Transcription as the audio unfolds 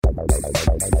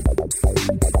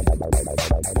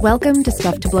Welcome to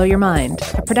Stuff to Blow Your Mind,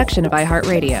 a production of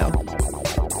iHeartRadio.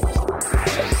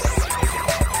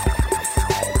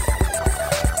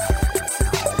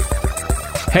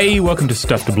 Hey, welcome to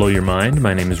Stuff to Blow Your Mind.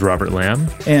 My name is Robert Lamb.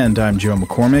 And I'm Joe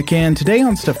McCormick. And today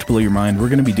on Stuff to Blow Your Mind, we're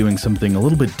going to be doing something a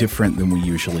little bit different than we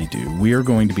usually do. We are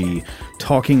going to be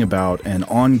talking about an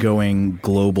ongoing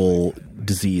global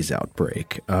disease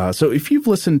outbreak. So if you've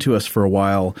listened to us for a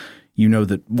while, you know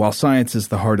that while science is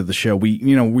the heart of the show,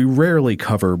 we rarely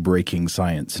cover breaking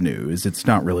science news. It's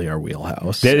not really our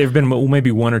wheelhouse. There have been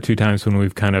maybe one or two times when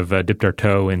we've kind of dipped our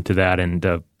toe into that, and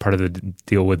part of the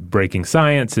deal with breaking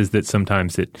science is that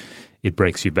sometimes it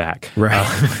breaks you back. Right.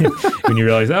 When you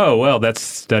realize, oh, well, that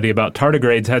study about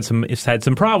tardigrades had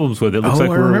some problems with it. I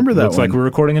remember that. Looks like we're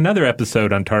recording another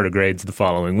episode on tardigrades the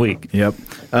following week. Yep.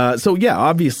 So yeah,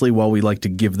 obviously, while we like to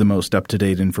give the most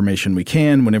up-to-date information we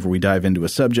can whenever we dive into a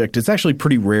subject, it's actually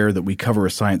pretty rare that we cover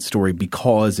a science story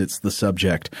because it's the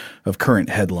subject of current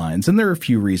headlines. And there are a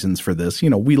few reasons for this.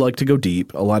 We like to go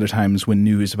deep. A lot of times when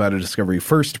news about a discovery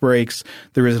first breaks,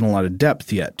 there isn't a lot of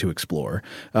depth yet to explore.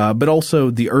 But also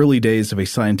the early days of a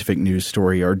scientific news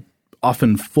story are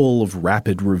often full of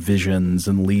rapid revisions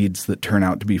and leads that turn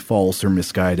out to be false or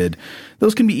misguided.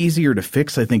 Those can be easier to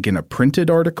fix, I think, in a printed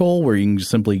article where you can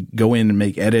just simply go in and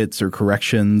make edits or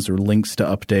corrections or links to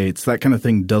updates. That kind of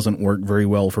thing doesn't work very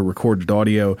well for recorded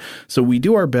audio. So we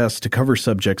do our best to cover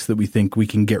subjects that we think we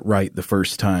can get right the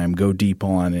first time, go deep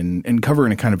on, and cover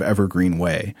in a kind of evergreen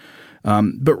way.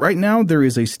 But right now, there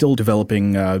is a still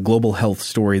developing global health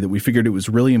story that we figured it was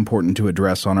really important to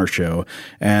address on our show,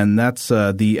 and that's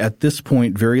the, at this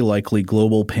point, very likely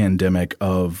global pandemic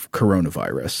of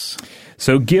coronavirus.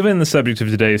 So given the subject of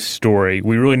today's story,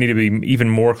 we really need to be even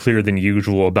more clear than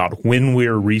usual about when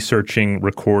we're researching,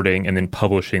 recording, and then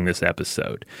publishing this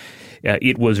episode.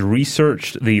 It was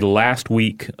researched the last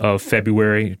week of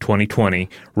February 2020,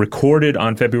 recorded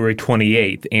on February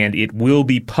 28th, and it will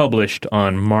be published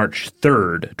on March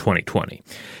 3rd, 2020.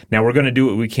 Now, we're going to do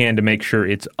what we can to make sure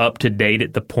it's up to date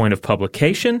at the point of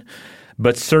publication,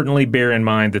 but certainly bear in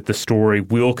mind that the story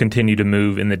will continue to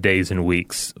move in the days and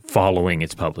weeks following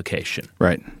its publication.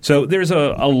 Right. So there's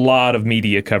a lot of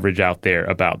media coverage out there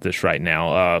about this right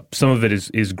now. Some of it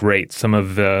is great. Some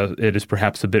of it is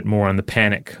perhaps a bit more on the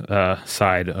panic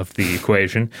side of the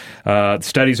equation.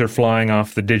 Studies are flying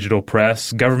off the digital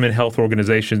press. Government health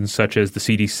organizations such as the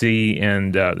CDC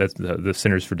and that's the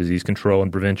Centers for Disease Control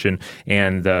and Prevention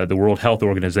and the World Health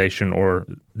Organization, or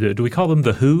do we call them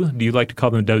the WHO? Do you like to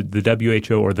call them the WHO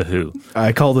or the WHO?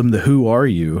 I call them the Who Are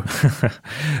You?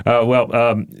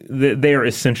 They are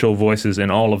essential voices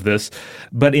in all of this.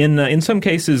 But in some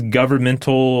cases,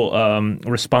 governmental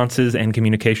responses and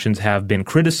communications have been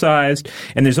criticized.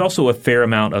 And there's also a fair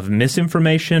amount of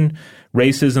misinformation,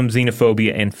 racism,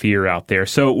 xenophobia, and fear out there.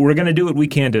 So we're going to do what we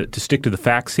can to stick to the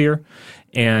facts here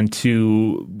and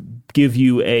to give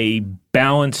you a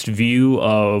balanced view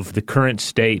of the current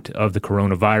state of the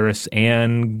coronavirus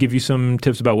and give you some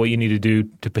tips about what you need to do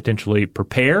to potentially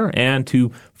prepare and to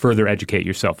further educate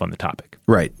yourself on the topic.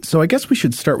 Right. So I guess we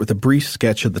should start with a brief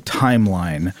sketch of the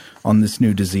timeline on this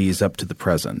new disease up to the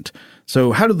present.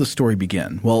 So how did the story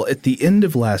begin? Well, at the end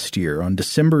of last year, on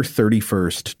December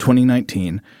 31st,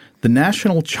 2019, the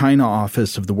National China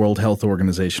Office of the World Health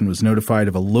Organization was notified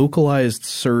of a localized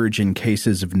surge in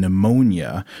cases of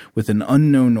pneumonia with an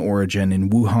unknown origin in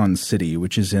Wuhan City,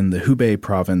 which is in the Hubei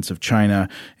province of China,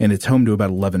 and it's home to about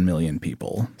 11 million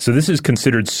people. So this is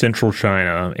considered central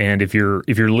China, and if you're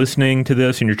listening to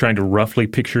this and you're trying to roughly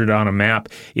picture it on a map,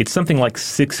 it's something like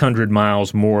 600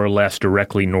 miles more or less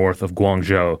directly north of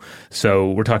Guangzhou. So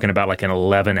we're talking about like an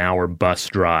 11-hour bus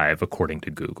drive, according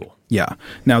to Google. Yeah.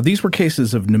 Now, these were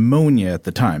cases of pneumonia at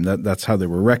the time. That's how they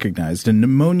were recognized. And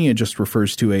pneumonia just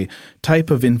refers to a type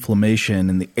of inflammation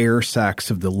in the air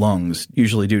sacs of the lungs,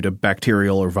 usually due to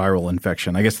bacterial or viral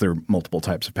infection. I guess there are multiple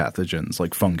types of pathogens,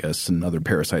 like fungus and other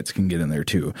parasites can get in there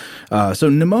too. So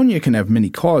pneumonia can have many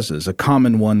causes. A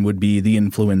common one would be the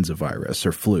influenza virus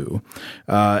or flu,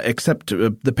 except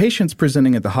the patients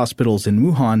presenting at the hospitals in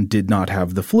Wuhan did not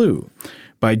have the flu.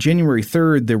 By January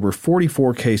 3rd, there were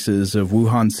 44 cases of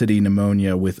Wuhan City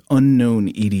pneumonia with unknown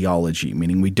etiology,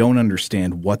 meaning we don't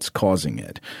understand what's causing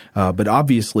it. But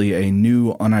obviously, a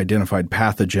new unidentified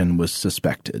pathogen was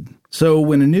suspected. So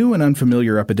when a new and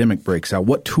unfamiliar epidemic breaks out,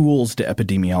 what tools do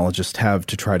epidemiologists have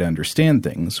to try to understand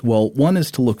things? Well, one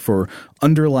is to look for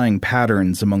underlying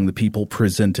patterns among the people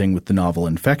presenting with the novel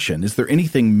infection. Is there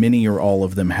anything many or all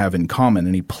of them have in common,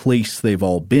 any place they've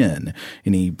all been,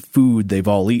 any food they've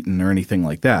all eaten, or anything like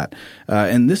like that.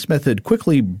 And this method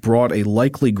quickly brought a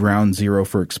likely ground zero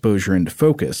for exposure into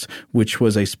focus, which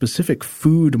was a specific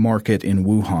food market in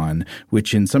Wuhan,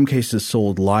 which in some cases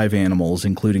sold live animals,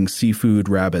 including seafood,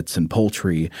 rabbits, and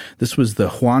poultry. This was the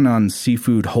Huanan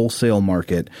Seafood Wholesale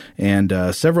Market, and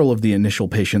several of the initial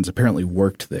patients apparently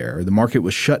worked there. The market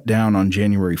was shut down on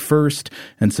January 1st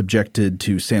and subjected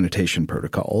to sanitation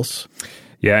protocols.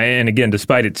 Yeah, and again,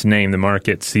 despite its name, the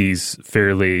market sees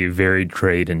fairly varied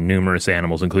trade in numerous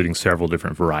animals, including several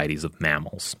different varieties of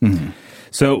mammals. Mm-hmm.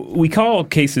 So we call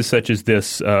cases such as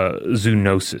this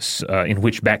zoonosis, in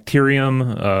which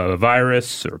bacterium,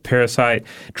 virus, or parasite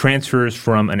transfers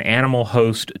from an animal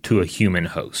host to a human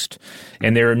host.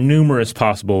 And there are numerous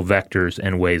possible vectors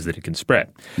and ways that it can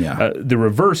spread. Yeah. The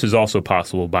reverse is also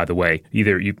possible, by the way,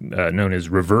 either known as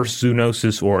reverse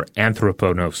zoonosis or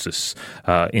anthroponosis,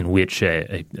 in which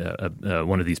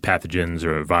one of these pathogens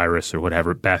or a virus or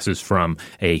whatever passes from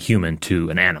a human to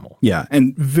an animal. Yeah,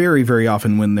 and very, very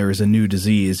often when there is a new disease,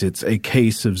 it's a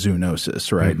case of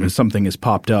zoonosis, right? Mm-hmm. Something has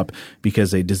popped up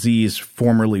because a disease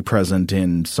formerly present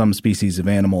in some species of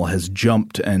animal has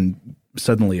jumped and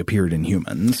suddenly appeared in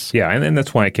humans. Yeah, and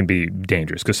that's why it can be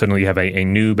dangerous, because suddenly you have a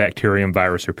new bacterium,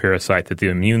 virus, or parasite that the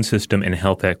immune system and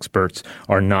health experts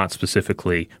are not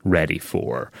specifically ready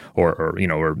for, or you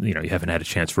haven't had a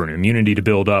chance for an immunity to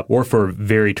build up, or for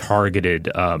very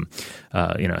targeted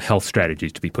health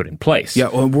strategies to be put in place. Yeah,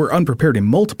 well, we're unprepared in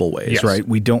multiple ways, yes. Right?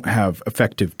 We don't have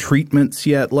effective treatments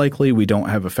yet, likely. We don't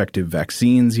have effective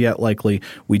vaccines yet, likely.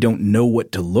 We don't know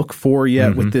what to look for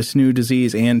yet with this new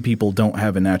disease, and people don't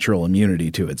have a natural immunity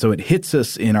to it. So it hits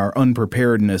us in our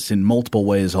unpreparedness in multiple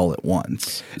ways all at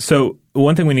once. So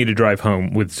one thing we need to drive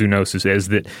home with zoonosis is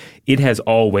that it has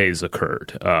always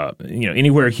occurred.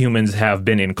 Anywhere humans have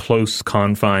been in close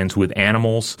confines with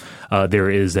animals,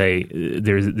 there is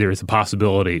a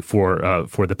possibility for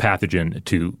the pathogen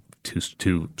to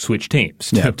switch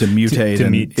teams. Yeah, to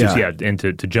mutate. And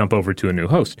to jump over to a new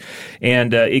host.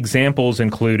 And examples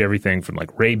include everything from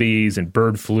like rabies and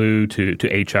bird flu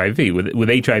to HIV,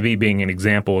 with HIV being an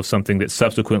example of something that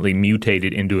subsequently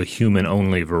mutated into a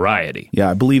human-only variety.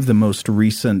 Yeah, I believe the most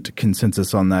recent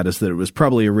consensus on that is that it was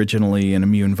probably originally an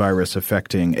immune virus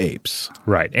affecting apes.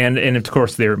 Right. And of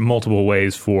course, there are multiple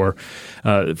ways for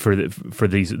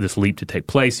this leap to take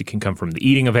place. It can come from the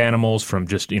eating of animals, from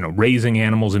just raising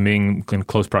animals and being in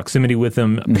close proximity with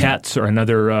them. Mm-hmm. Pets are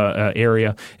another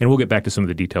area, and we'll get back to some of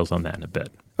the details on that in a bit.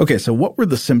 Okay, so what were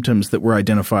the symptoms that were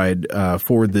identified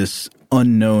for this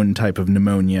unknown type of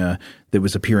pneumonia that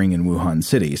was appearing in Wuhan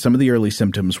City? Some of the early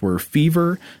symptoms were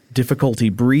fever, difficulty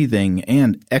breathing,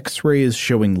 and X-rays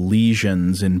showing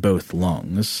lesions in both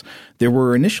lungs. There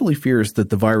were initially fears that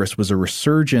the virus was a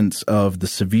resurgence of the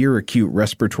severe acute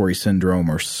respiratory syndrome,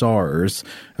 or SARS,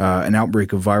 an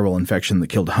outbreak of viral infection that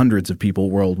killed hundreds of people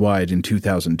worldwide in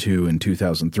 2002 and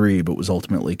 2003, but was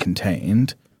ultimately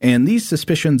contained. And these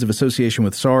suspicions of association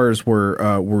with SARS were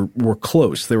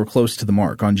close. They were close to the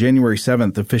mark. On January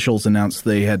 7th, officials announced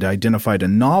they had identified a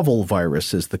novel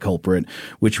virus as the culprit,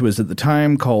 which was at the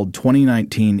time called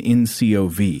 2019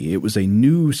 nCoV. It was a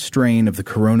new strain of the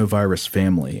coronavirus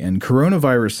family. And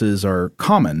coronaviruses are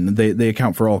common. They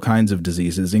account for all kinds of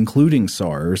diseases, including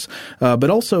SARS, but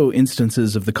also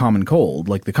instances of the common cold.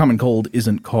 Like the common cold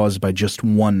isn't caused by just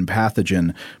one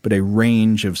pathogen, but a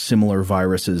range of similar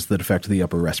viruses that affect the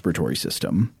upper respiratory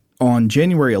system. On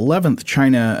January 11th,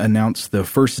 China announced the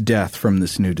first death from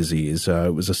this new disease.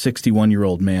 It was a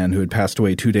 61-year-old man who had passed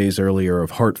away 2 days earlier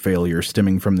of heart failure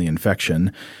stemming from the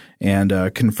infection. And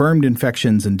confirmed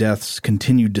infections and deaths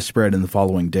continued to spread in the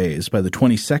following days. By the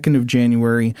 22nd of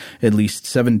January, at least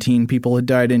 17 people had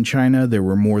died in China. There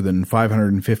were more than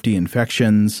 550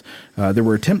 infections. There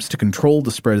were attempts to control the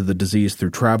spread of the disease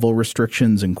through travel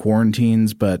restrictions and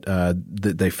quarantines, but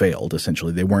they failed,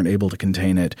 essentially. They weren't able to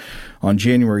contain it. On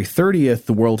January 30th,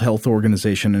 the World Health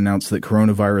Organization announced that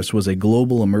coronavirus was a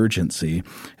global emergency.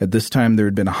 At this time, there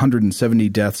had been 170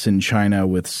 deaths in China,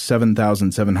 with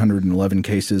 7,711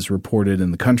 cases reported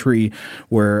in the country,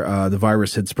 where the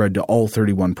virus had spread to all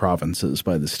 31 provinces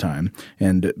by this time.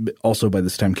 And also by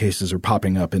this time, cases are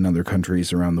popping up in other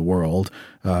countries around the world.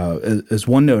 As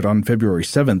one note, on February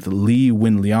 7th, Li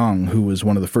Wenliang, who was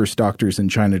one of the first doctors in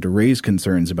China to raise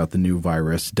concerns about the new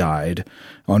virus, died.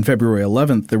 On February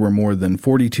 11th, there were more than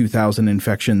 42,000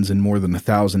 infections and more than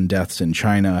 1,000 deaths in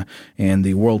China. And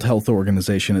the World Health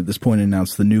Organization at this point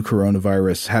announced the new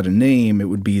coronavirus had a name. It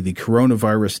would be the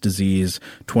coronavirus disease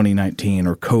 2019,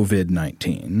 or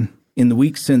COVID-19. In the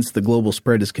weeks since, the global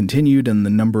spread has continued and the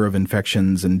number of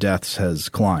infections and deaths has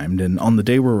climbed. And on the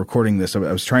day we're recording this, I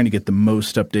was trying to get the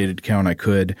most updated count I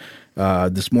could.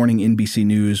 This morning, NBC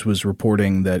News was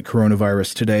reporting that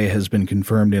coronavirus today has been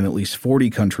confirmed in at least 40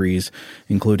 countries,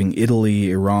 including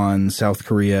Italy, Iran, South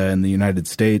Korea, and the United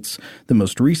States. The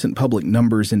most recent public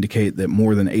numbers indicate that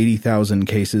more than 80,000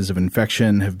 cases of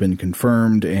infection have been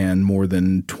confirmed and more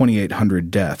than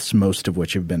 2,800 deaths, most of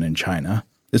which have been in China.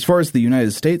 As far as the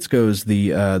United States goes,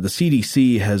 the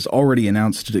CDC has already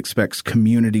announced it expects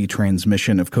community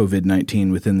transmission of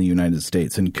COVID-19 within the United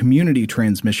States. And community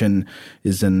transmission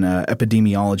is an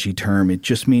epidemiology term. It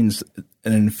just means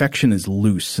an infection is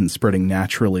loose and spreading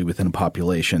naturally within a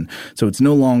population. So it's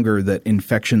no longer that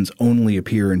infections only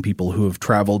appear in people who have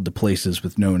traveled to places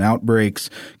with known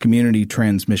outbreaks. Community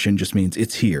transmission just means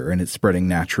it's here and it's spreading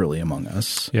naturally among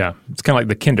us. Yeah, it's kind of like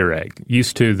the Kinder Egg.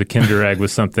 Used to, the Kinder Egg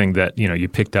was something that, you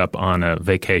picked up on a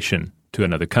vacation to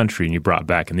another country and you brought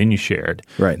back and then you shared.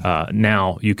 Right.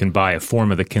 Now you can buy a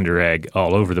form of the Kinder Egg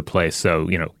all over the place. So,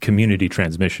 community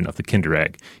transmission of the Kinder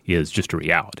Egg is just a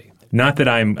reality. Not that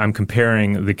I'm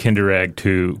comparing the Kinder Egg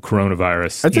to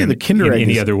coronavirus. I'd say the Kinder Egg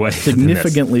any other way is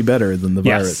significantly better than the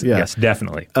virus. Yes,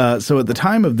 definitely. So at the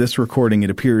time of this recording, it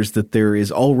appears that there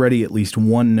is already at least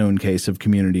one known case of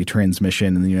community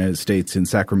transmission in the United States in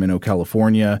Sacramento,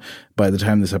 California. By the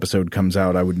time this episode comes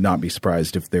out, I would not be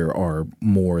surprised if there are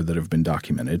more that have been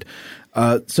documented.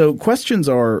 So questions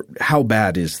are, how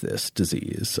bad is this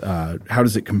disease? How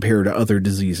does it compare to other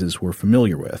diseases we're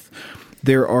familiar with?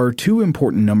 There are two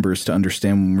important numbers to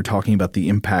understand when we're talking about the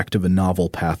impact of a novel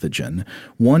pathogen.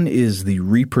 One is the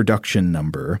reproduction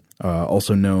number,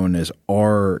 also known as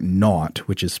R0,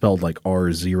 which is spelled like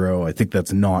R0. I think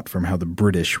that's not from how the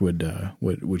British would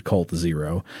call it the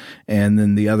zero. And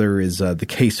then the other is the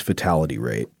case fatality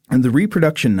rate. And the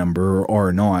reproduction number,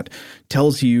 or R0,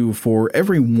 tells you for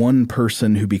every one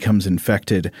person who becomes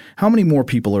infected, how many more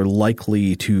people are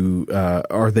likely to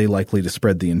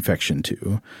spread the infection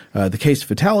to. The case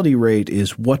fatality rate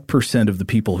is what percent of the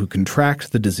people who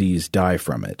contract the disease die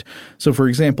from it. So, for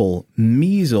example,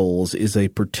 measles is a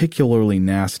particularly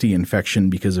nasty infection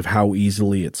because of how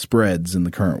easily it spreads in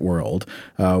the current world,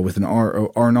 with an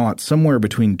R0 somewhere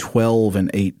between 12 and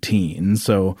 18.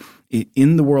 So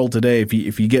in the world today,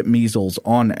 if you get measles,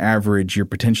 on average, you're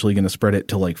potentially going to spread it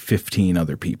to like 15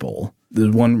 other people.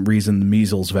 The one reason the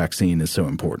measles vaccine is so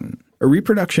important. A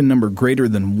reproduction number greater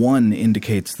than 1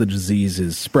 indicates the disease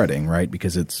is spreading, right?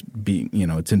 Because it's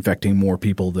infecting more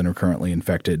people than are currently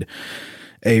infected.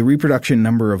 A reproduction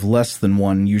number of less than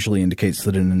 1 usually indicates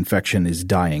that an infection is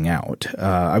dying out.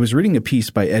 I was reading a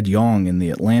piece by Ed Yong in The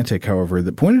Atlantic, however,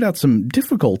 that pointed out some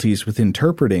difficulties with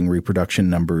interpreting reproduction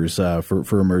numbers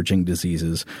for emerging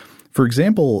diseases. For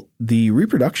example, the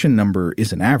reproduction number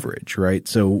is an average, right?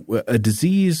 So a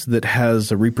disease that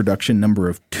has a reproduction number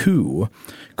of 2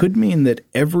 could mean that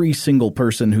every single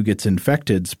person who gets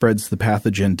infected spreads the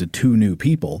pathogen to 2 new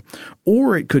people.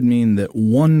 Or it could mean that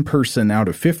 1 person out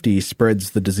of 50 spreads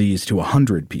the disease to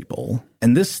 100 people.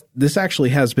 And this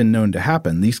actually has been known to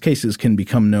happen. These cases can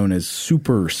become known as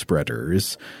super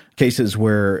spreaders, cases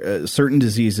where certain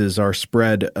diseases are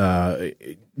spread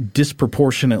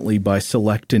disproportionately by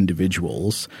select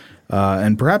individuals.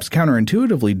 And perhaps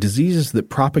counterintuitively, diseases that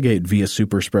propagate via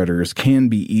superspreaders can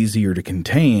be easier to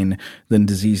contain than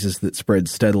diseases that spread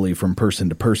steadily from person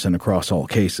to person across all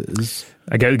cases.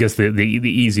 I guess the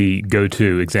easy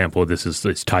go-to example of this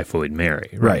is Typhoid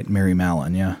Mary. Right, Mary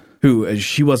Mallon, yeah. Who,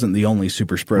 she wasn't the only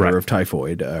super spreader of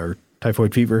typhoid, or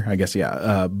typhoid fever, I guess,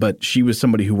 yeah. But she was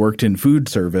somebody who worked in food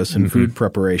service and food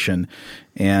preparation,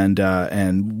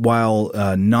 and while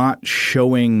not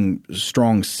showing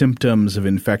strong symptoms of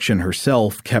infection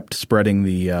herself, kept spreading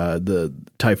the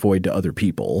typhoid to other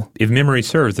people. If memory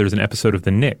serves, there's an episode of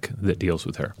The Nick that deals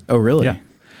with her. Oh, really? Yeah.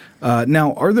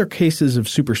 Now, are there cases of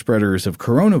super spreaders of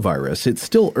coronavirus? It's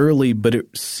still early, but it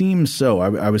seems so.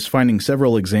 I was finding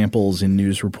several examples in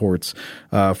news reports.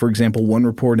 For example, one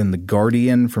report in The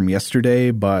Guardian from yesterday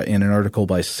in an article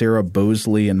by Sarah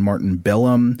Bosley and Martin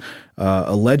Bellum,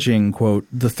 alleging, quote,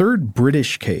 the third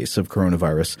British case of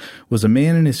coronavirus was a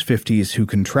man in his 50s who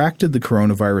contracted the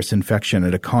coronavirus infection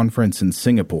at a conference in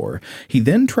Singapore. He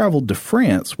then traveled to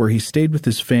France, where he stayed with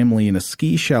his family in a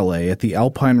ski chalet at the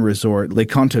alpine resort Les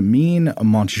Contamines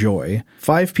Montjoie.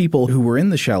 5 people who were in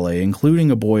the chalet,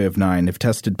 including a boy of 9, have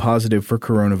tested positive for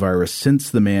coronavirus since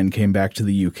the man came back to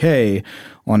the UK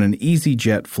on an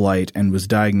EasyJet flight and was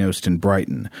diagnosed in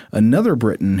Brighton. Another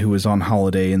Briton who was on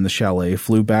holiday in the chalet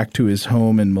flew back to to his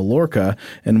home in Mallorca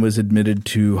and was admitted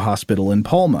to hospital in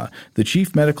Palma. The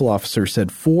chief medical officer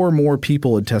said 4 more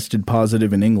people had tested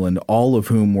positive in England, all of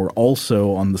whom were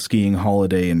also on the skiing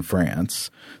holiday in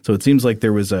France. So it seems like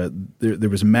there was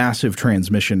massive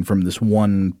transmission from this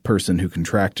one person who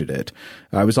contracted it.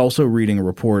 I was also reading a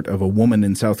report of a woman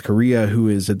in South Korea who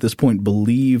is at this point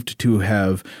believed to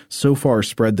have so far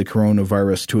spread the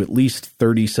coronavirus to at least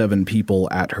 37 people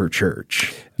at her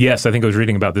church. Yes, I think I was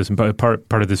reading about this, and part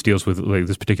of this deals with like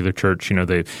this particular church. You know,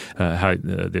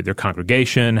 their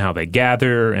congregation, how they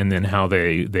gather, and then how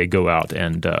they go out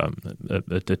and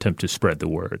attempt to spread the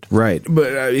word. Right,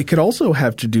 but it could also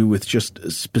have to do with just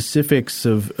specifics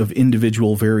of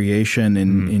individual variation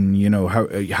in you know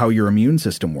how your immune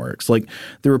system works. Like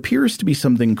there appears to be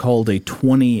something called a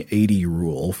 20-80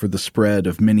 rule for the spread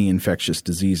of many infectious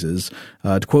diseases.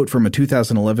 To quote from a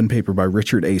 2011 paper by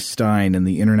Richard A. Stein in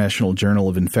the International Journal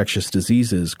of Infectious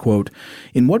Diseases, quote,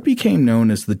 "In what became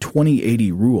known as the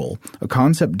 20-80 rule, a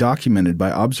concept documented by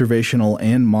observational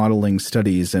and modeling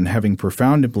studies and having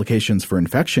profound implications for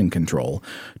infection control,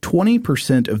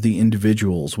 20% of the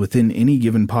individuals within any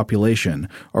given population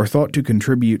are thought to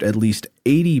contribute at least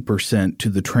 80% to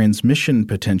the transmission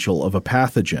potential of a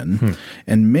pathogen,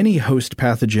 and many host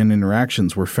pathogen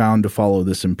interactions were found to follow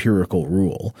this empirical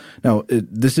rule." Now,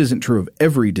 this isn't true of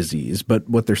every disease, but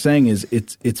what they're saying is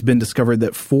it's been discovered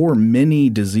that for many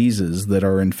diseases that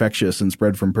are infectious and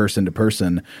spread from person to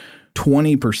person,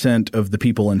 20% of the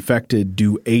people infected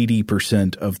do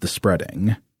 80% of the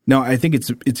spreading. Now, I think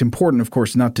it's important, of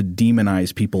course, not to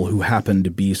demonize people who happen to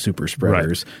be super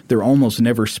spreaders. Right. They're almost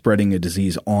never spreading a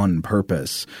disease on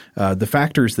purpose. The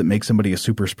factors that make somebody a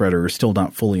super spreader are still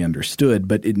not fully understood,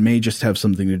 but it may just have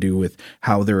something to do with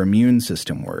how their immune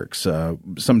system works.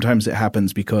 Sometimes it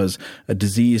happens because a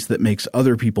disease that makes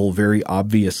other people very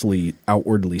obviously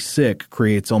outwardly sick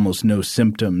creates almost no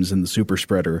symptoms in the super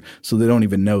spreader, so they don't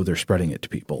even know they're spreading it to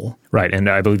people. Right, and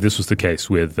I believe this was the case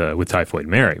with Typhoid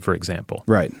Mary, for example.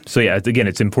 Right. So yeah, again,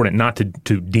 it's important not to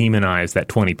demonize that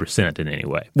 20% in any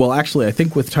way. Well, actually, I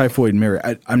think with Typhoid Mary,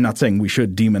 I'm not saying we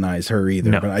should demonize her either,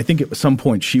 but I think at some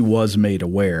point she was made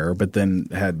aware, but then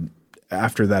had,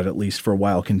 after that at least for a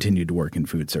while, continued to work in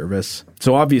food service.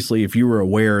 So obviously, if you were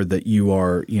aware that you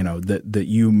are, you know, that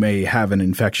you may have an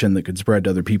infection that could spread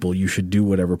to other people, you should do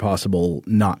whatever possible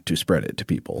not to spread it to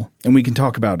people. And we can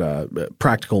talk about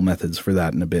practical methods for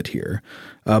that in a bit here.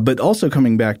 But also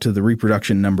coming back to the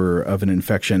reproduction number of an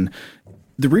infection,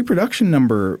 the reproduction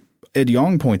number, Ed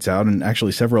Yong points out, and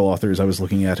actually several authors I was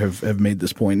looking at have made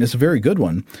this point, and it's a very good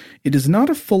one. It is not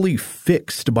a fully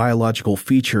fixed biological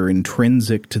feature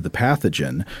intrinsic to the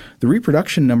pathogen. The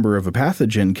reproduction number of a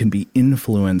pathogen can be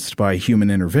influenced by human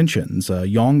interventions.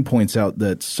 Yong points out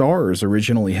that SARS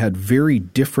originally had very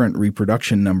different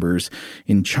reproduction numbers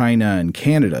in China and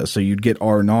Canada, so you'd get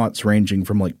R0s ranging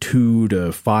from like 2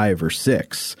 to 5 or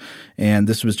 6. And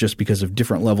this was just because of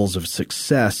different levels of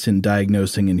success in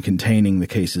diagnosing and containing the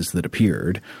cases that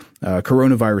appeared.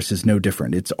 Coronavirus is no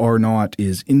different. Its R0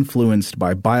 is influenced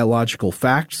by biological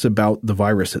facts about the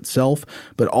virus itself,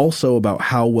 but also about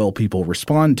how well people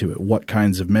respond to it, what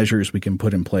kinds of measures we can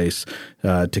put in place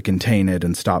to contain it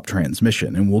and stop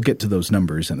transmission. And we'll get to those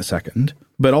numbers in a second.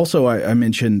 But also I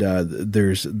mentioned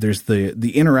there's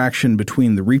the interaction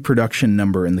between the reproduction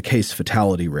number and the case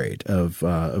fatality rate of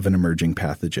an emerging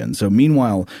pathogen. So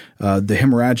meanwhile, the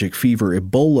hemorrhagic fever,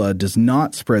 Ebola, does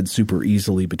not spread super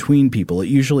easily between people. It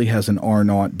usually has an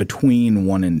R0 between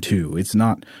 1 and 2. It's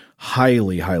not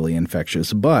highly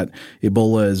infectious, but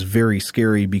Ebola is very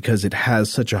scary because it has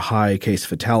such a high case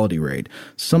fatality rate.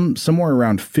 Somewhere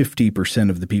around 50%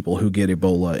 of the people who get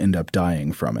Ebola end up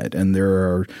dying from it. And there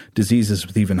are diseases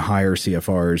with even higher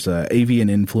CFRs. Avian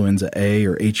influenza A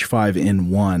or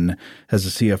H5N1 has a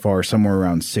CFR somewhere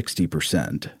around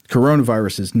 60%.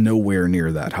 Coronavirus is nowhere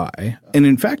near that high. And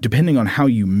in fact, depending on how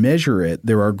you measure it,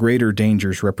 there are greater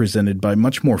dangers represented by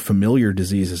much more familiar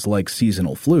diseases like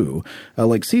seasonal flu.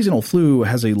 Seasonal flu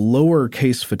has a lower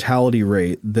case fatality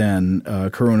rate than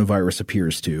coronavirus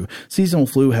appears to. Seasonal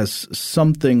flu has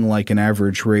something like an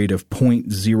average rate of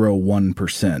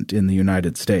 0.01% in the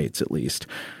United States, at least.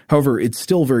 However, it's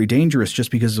still very dangerous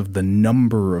just because of the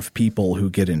number of people who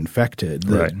get infected.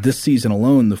 Right. This season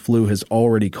alone, the flu has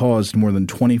already caused more than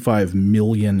 25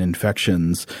 million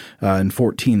infections and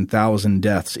 14,000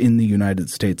 deaths in the United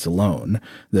States alone.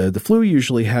 The flu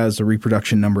usually has a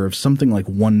reproduction number of something like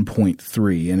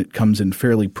 1.3, and it comes in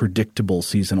fairly predictable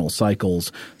seasonal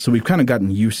cycles. So we've kind of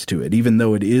gotten used to it, even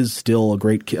though it is still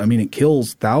it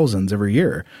kills thousands every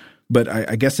year. But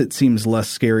I guess it seems less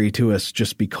scary to us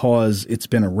just because it's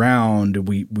been around.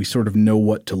 We sort of know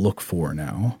what to look for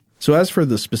now. So as for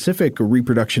the specific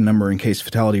reproduction number and case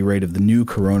fatality rate of the new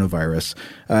coronavirus,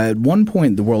 at one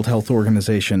point the World Health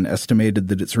Organization estimated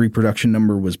that its reproduction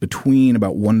number was between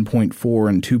about 1.4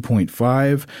 and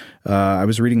 2.5. I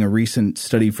was reading a recent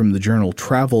study from the journal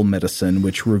Travel Medicine,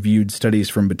 which reviewed studies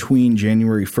from between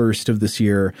January 1st of this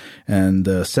year and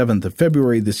the 7th of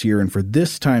February this year. And for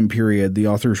this time period, the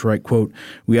authors write, quote,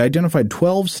 "We identified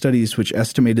 12 studies which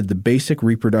estimated the basic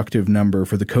reproductive number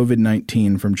for the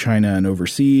COVID-19 from China and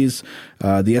overseas.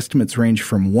 The estimates range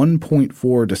from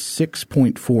 1.4 to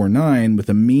 6.49 with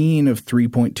a mean of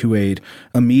 3.28,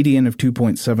 a median of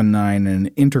 2.79, and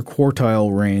an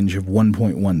interquartile range of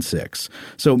 1.16.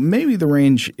 So maybe the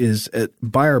range is,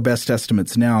 by our best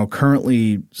estimates now,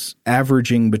 currently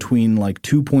averaging between like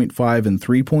 2.5 and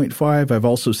 3.5. I've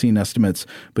also seen estimates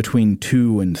between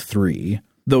 2 and 3.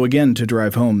 Though, again, to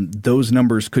drive home, those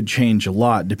numbers could change a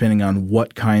lot depending on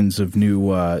what kinds of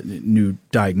new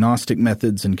diagnostic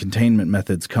methods and containment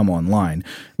methods come online.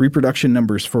 Reproduction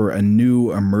numbers for a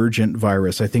new emergent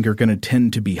virus, I think, are going to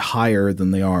tend to be higher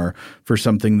than they are for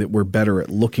something that we're better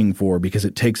at looking for because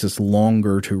it takes us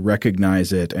longer to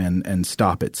recognize it and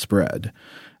stop its spread.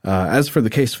 As for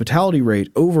the case fatality rate,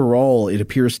 overall, it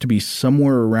appears to be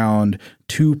somewhere around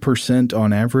 2%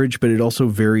 on average, but it also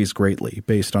varies greatly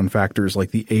based on factors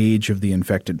like the age of the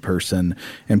infected person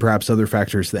and perhaps other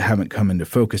factors that haven't come into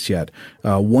focus yet.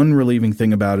 One relieving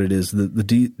thing about it is that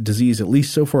the disease, at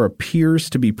least so far, appears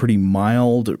to be pretty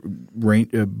mild,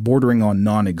 bordering on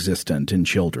non-existent in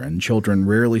children. Children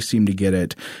rarely seem to get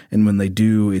it, and when they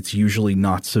do, it's usually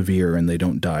not severe and they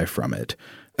don't die from it.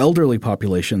 Elderly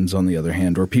populations, on the other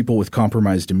hand, or people with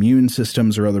compromised immune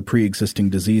systems or other pre-existing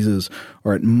diseases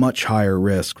are at much higher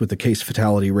risk with a case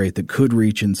fatality rate that could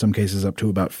reach in some cases up to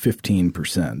about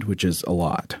 15%, which is a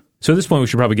lot. So at this point, we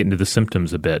should probably get into the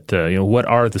symptoms a bit. What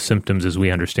are the symptoms as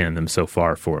we understand them so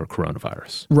far for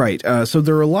coronavirus? Right. So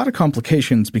there are a lot of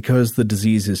complications because the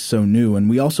disease is so new, and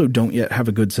we also don't yet have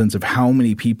a good sense of how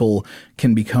many people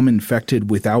can become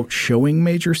infected without showing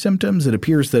major symptoms. It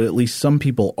appears that at least some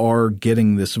people are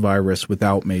getting this virus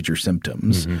without major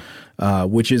symptoms. Mm-hmm.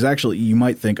 Which is actually, you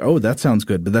might think, oh, that sounds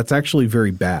good, but that's actually very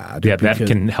bad. Yeah, that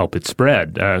can help it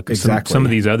spread. Exactly. Some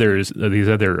of these other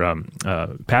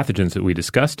pathogens that we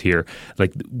discussed here,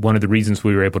 like one of the reasons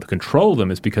we were able to control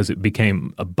them is because it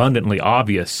became abundantly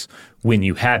obvious when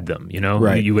you had them,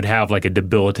 Right. You would have like a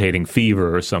debilitating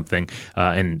fever or something,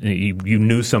 and you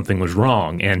knew something was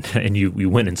wrong, and you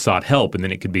went and sought help, and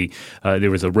then it could be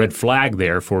there was a red flag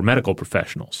there for medical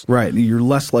professionals. Right. You're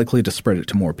less likely to spread it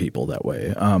to more people that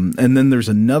way. And then there's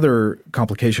another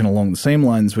complication along the same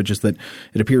lines, which is that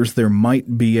it appears there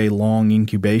might be a long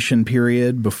incubation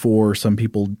period before some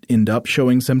people end up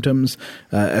showing symptoms.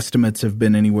 Estimates have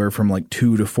been anywhere from like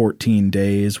 2 to 14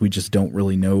 days. We just don't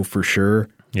really know for sure.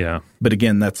 Yeah. But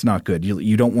again, that's not good.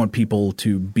 You don't want people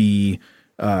to be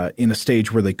in a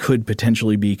stage where they could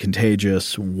potentially be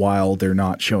contagious while they're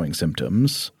not showing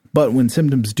symptoms. But when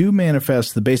symptoms do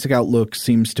manifest, the basic outlook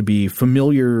seems to be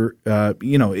familiar.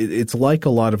 It's like a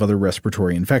lot of other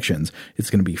respiratory infections. It's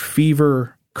going to be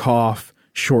fever, cough,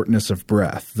 shortness of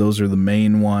breath. Those are the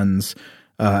main ones.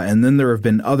 And then there have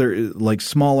been other like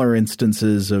smaller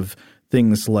instances of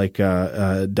things like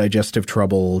digestive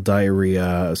trouble,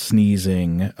 diarrhea,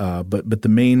 sneezing, but the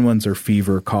main ones are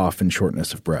fever, cough, and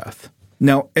shortness of breath.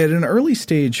 Now, at an early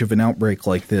stage of an outbreak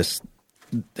like this,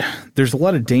 there's a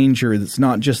lot of danger that's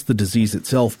not just the disease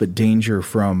itself, but danger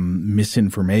from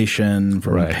misinformation,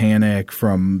 from panic,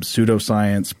 from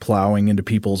pseudoscience plowing into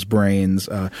people's brains.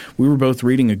 We were both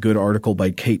reading a good article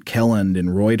by Kate Kelland in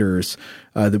Reuters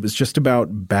that was just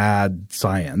about bad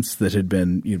science that had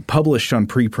been published on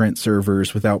preprint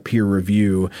servers without peer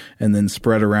review and then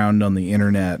spread around on the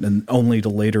internet and only to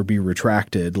later be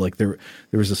retracted. Like there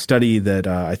was a study that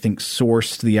I think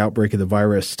sourced the outbreak of the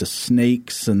virus to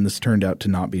snakes, and this turned out to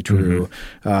not be true.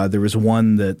 Mm-hmm. There was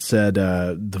one that said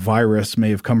the virus may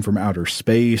have come from outer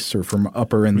space or from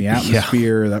upper in the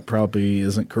atmosphere. Yeah. That probably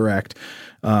isn't correct.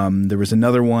 There was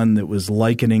another one that was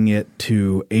likening it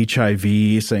to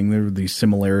HIV, saying there were these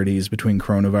similarities between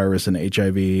coronavirus and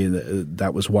HIV.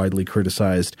 That was widely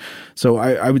criticized. So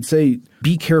I would say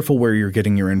be careful where you're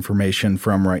getting your information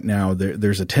from right now.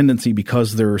 There's a tendency,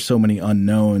 because there are so many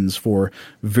unknowns, for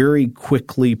very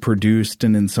quickly produced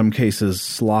and in some cases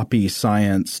sloppy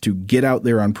science to get out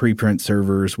there on preprint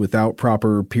servers without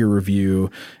proper peer review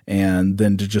and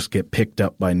then to just get picked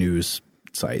up by news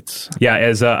sites. Yeah,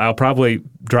 as I'll probably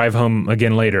drive home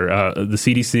again later, the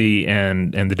CDC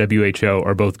and the WHO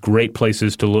are both great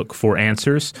places to look for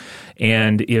answers.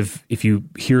 And if you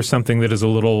hear something that is a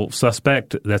little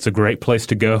suspect, that's a great place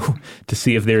to go to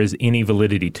see if there is any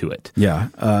validity to it. Yeah,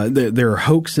 there are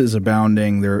hoaxes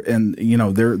abounding. There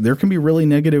can be really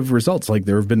negative results. Like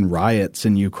there have been riots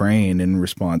in Ukraine in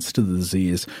response to the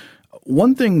disease.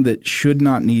 One thing that should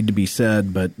not need to be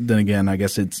said, but then again, I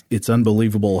guess it's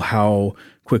unbelievable how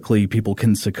quickly people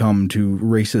can succumb to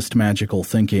racist magical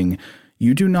thinking.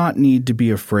 You do not need to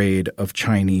be afraid of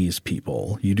Chinese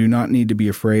people. You do not need to be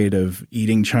afraid of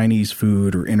eating Chinese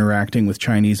food or interacting with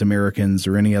Chinese Americans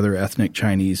or any other ethnic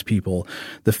Chinese people.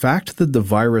 The fact that the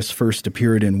virus first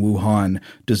appeared in Wuhan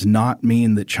does not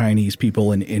mean that Chinese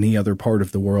people in any other part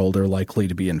of the world are likely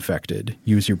to be infected.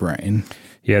 Use your brain.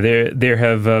 Yeah, there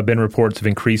have been reports of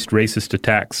increased racist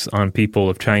attacks on people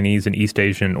of Chinese and East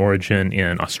Asian origin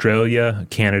in Australia,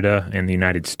 Canada, and the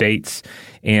United States.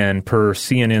 And per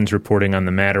CNN's reporting on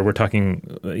the matter, we're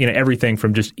talking everything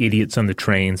from just idiots on the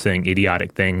train saying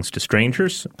idiotic things to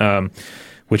strangers,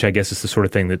 which I guess is the sort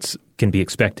of thing that can be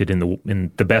expected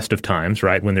in the best of times,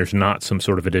 right, when there's not some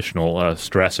sort of additional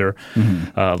stressor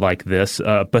like this.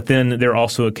 But then there are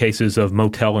also cases of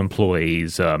motel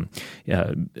employees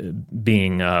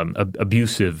being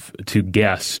abusive to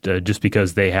guests just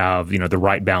because they have the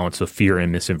right balance of fear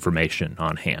and misinformation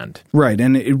on hand. Right,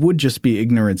 and it would just be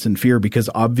ignorance and fear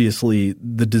because obviously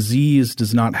the disease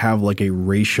does not have like a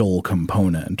racial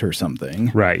component or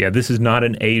something. Right, yeah, this is not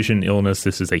an Asian illness.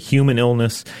 This is a human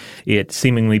illness. It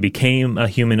seemingly became a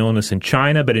human illness in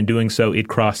China, but in doing so, it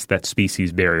crossed that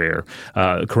species barrier.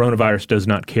 Coronavirus does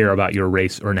not care about your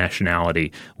race or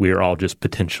nationality. We are all just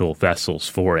potential vessels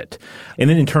for it. And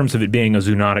then in terms of it being a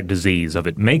zoonotic disease, of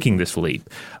it making this leap,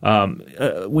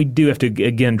 we do have to,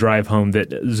 again, drive home that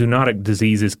zoonotic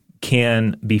diseases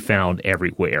can be found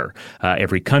everywhere.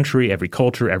 Every country, every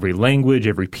culture, every language,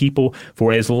 every people.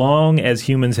 For as long as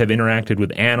humans have interacted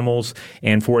with animals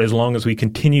and for as long as we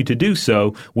continue to do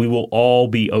so, we will all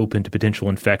be open to potential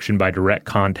infection by direct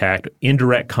contact,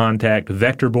 indirect contact,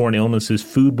 vector-borne illnesses,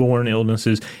 food-borne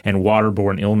illnesses, and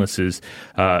waterborne illnesses.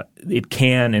 It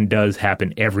can and does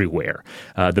happen everywhere.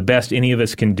 The best any of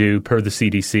us can do, per the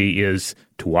CDC, is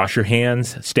to wash your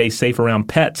hands, stay safe around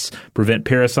pets, prevent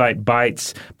parasite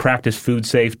bites, practice food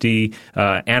safety,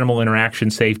 animal interaction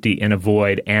safety, and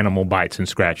avoid animal bites and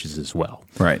scratches as well.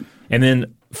 Right. And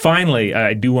then finally,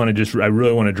 I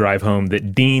really want to drive home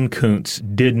that Dean Koontz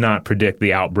did not predict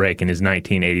the outbreak in his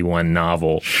 1981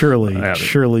 novel. Surely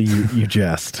you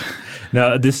jest.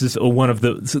 Now, this is one of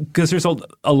the – because there are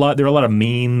a lot of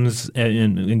memes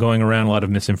and going around, a lot of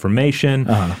misinformation.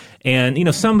 Uh-huh.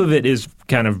 And, some of it is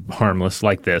kind of harmless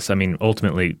like this. I mean,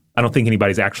 ultimately, I don't think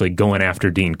anybody's actually going after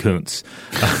Dean Koontz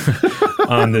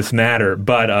on this matter.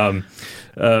 But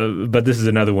this is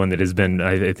another one that has been,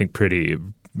 I think, pretty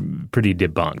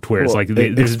debunked. Where it's like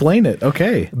explain it.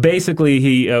 Okay. Basically,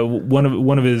 he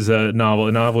one of his a novel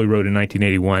he wrote in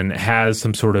 1981 has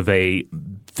some sort of a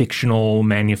fictional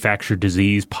manufactured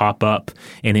disease pop up,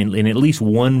 and in at least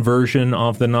one version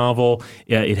of the novel,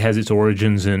 it has its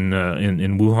origins in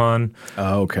Wuhan.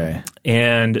 Oh, okay.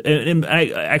 And I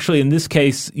actually, in this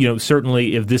case,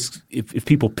 certainly if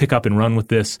people pick up and run with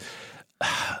this.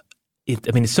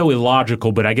 It's so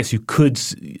illogical, but I guess you could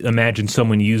imagine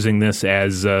someone using this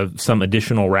as some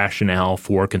additional rationale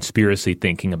for conspiracy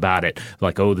thinking about it,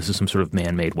 like, oh, this is some sort of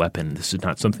man-made weapon. This is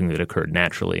not something that occurred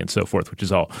naturally and so forth, which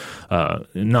is all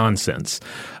nonsense.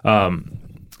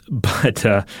 That's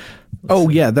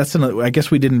another. I guess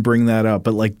we didn't bring that up,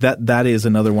 but like that is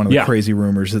another one of the crazy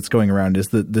rumors that's going around is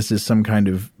that this is some kind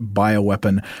of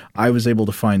bioweapon. I was able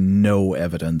to find no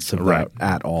evidence of that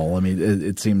at all. I mean,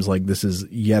 it seems like this is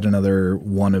yet another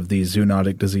one of these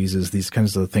zoonotic diseases. These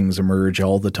kinds of things emerge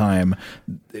all the time.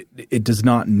 It does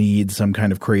not need some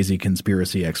kind of crazy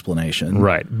conspiracy explanation.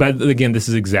 Right. But again, this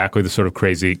is exactly the sort of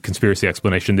crazy conspiracy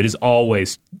explanation that is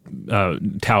always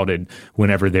touted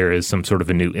whenever there is some sort of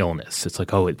a new illness. It's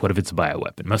like, what if it's a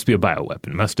bioweapon? Must be a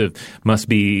bioweapon. Must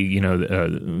be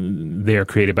they're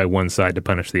created by one side to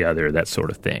punish the other. That sort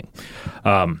of thing.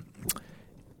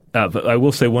 But I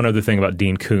will say one other thing about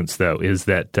Dean Koontz, though, is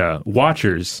that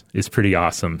Watchers is pretty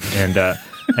awesome. And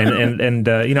And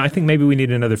I think maybe we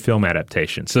need another film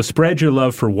adaptation. So spread your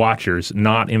love for watchers,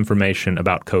 not information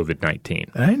about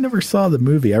COVID-19. I never saw the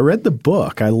movie. I read the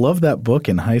book. I loved that book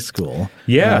in high school.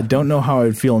 Yeah. I don't know how I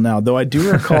would feel now, though I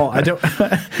do recall. It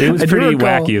was pretty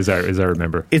wacky as I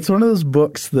remember. It's one of those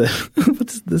books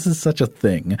that this is such a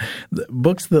thing.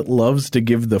 Books that loves to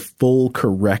give the full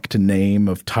correct name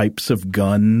of types of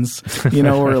guns,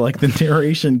 or like the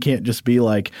narration can't just be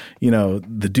like,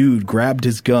 the dude grabbed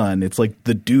his gun. It's like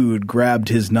the dude grabbed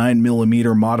his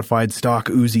 9mm modified stock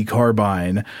Uzi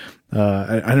carbine.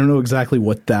 I don't know exactly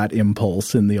what that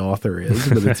impulse in the author is,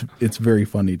 but it's very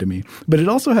funny to me. But it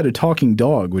also had a talking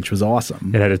dog, which was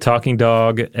awesome. It had a talking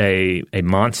dog, a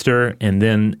monster, and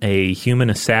then a human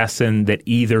assassin that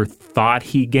either thought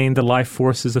he gained the life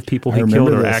forces of people he killed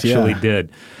or actually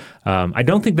did. I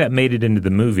don't think that made it into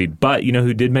the movie, but you know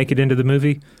who did make it into the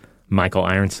movie? Michael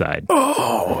Ironside.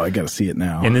 Oh, I got to see it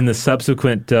now. And then the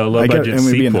subsequent low-budget sequels. I'm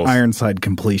going to be an Ironside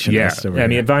completionist.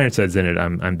 Yeah, if Ironside's in it,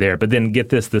 I'm there. But then get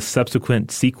this, the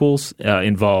subsequent sequels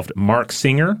involved Mark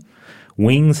Singer,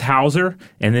 Wings Hauser,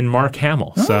 and then Mark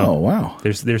Hamill. So wow.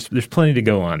 There's plenty to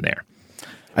go on there.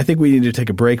 I think we need to take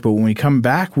a break, but when we come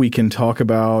back, we can talk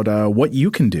about what you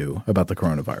can do about the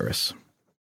coronavirus.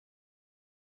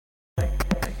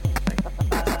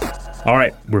 All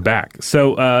right, we're back.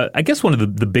 So I guess one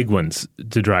of the big ones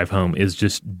to drive home is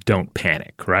just don't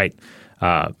panic, right?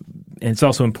 And it's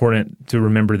also important to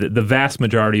remember that the vast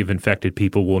majority of infected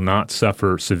people will not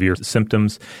suffer severe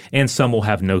symptoms, and some will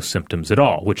have no symptoms at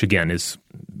all, which again is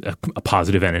a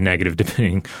positive and a negative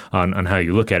depending on how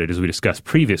you look at it, as we discussed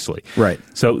previously. Right.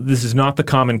 So this is not the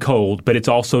common cold, but it's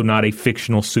also not a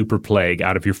fictional super plague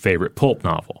out of your favorite pulp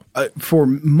novel. For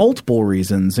multiple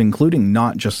reasons, including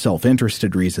not just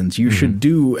self-interested reasons, you should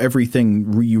do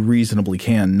everything you reasonably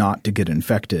can not to get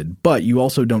infected. But you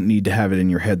also don't need to have it in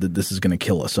your head that this is going to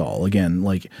kill us all. Again,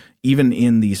 like even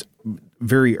in these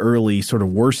very early sort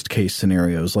of worst case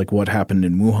scenarios like what happened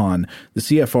in Wuhan, the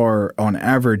CFR on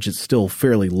average is still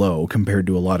fairly low compared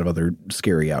to a lot of other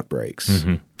scary outbreaks.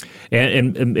 Mm-hmm.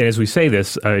 And as we say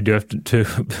this, I do have to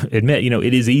admit,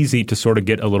 it is easy to sort of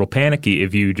get a little panicky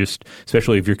if you just,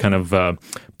 especially if you're kind of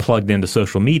plugged into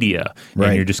social media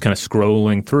and you're just kind of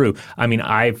scrolling through. I mean,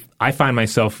 I find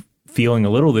myself feeling a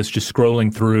little of this just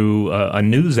scrolling through a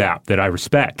news app that I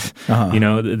respect,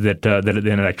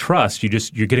 that I trust.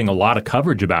 You're getting a lot of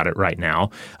coverage about it right now,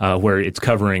 where it's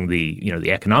covering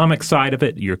the economic side of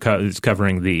it. It's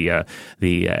covering the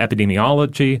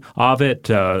epidemiology of it,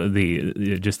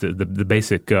 the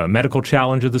basic medical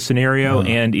challenge of the scenario.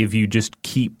 And if you just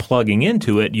keep plugging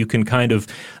into it, you can kind of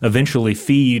eventually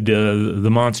feed the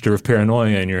monster of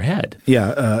paranoia in your head.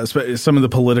 Yeah, some of the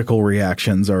political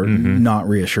reactions are not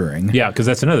reassuring. Yeah, because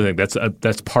that's another thing.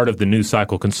 That's part of the news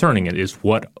cycle concerning it is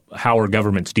how are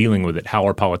governments dealing with it? How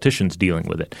are politicians dealing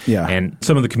with it? Yeah. And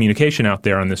some of the communication out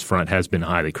there on this front has been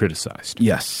highly criticized.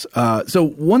 Yes.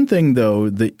 So one thing, though,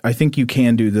 that I think you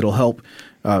can do that'll help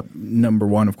number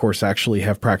one, of course, actually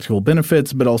have practical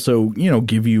benefits, but also,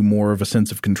 give you more of a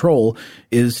sense of control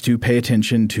is to pay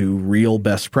attention to real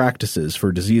best practices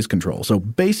for disease control. So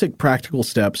basic practical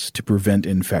steps to prevent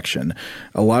infection.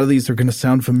 A lot of these are going to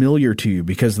sound familiar to you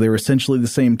because they're essentially the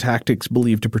same tactics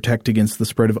believed to protect against the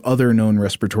spread of other known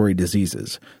respiratory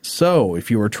diseases. So if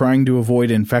you are trying to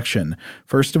avoid infection,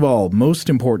 first of all, most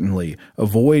importantly,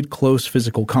 avoid close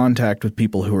physical contact with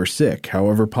people who are sick.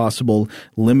 However possible,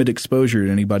 limit exposure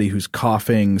to anybody who's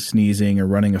coughing, sneezing, or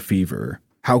running a fever.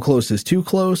 How close is too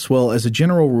close? Well, as a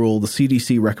general rule, the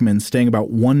CDC recommends staying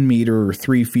about 1 meter or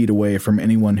 3 feet away from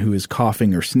anyone who is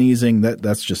coughing or sneezing.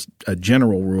 That's just a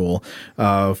general rule.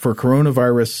 For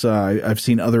coronavirus, I've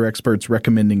seen other experts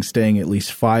recommending staying at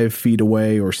least 5 feet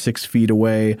away or 6 feet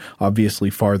away. Obviously,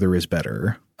 farther is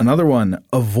better. Another one,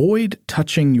 avoid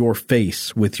touching your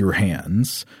face with your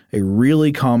hands. A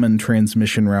really common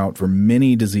transmission route for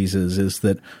many diseases is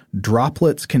that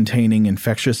droplets containing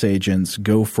infectious agents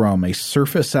go from a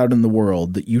surface out in the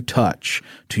world that you touch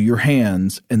to your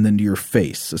hands and then to your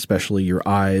face, especially your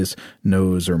eyes,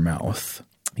 nose, or mouth.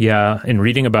 Yeah, and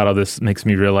reading about all this makes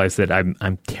me realize that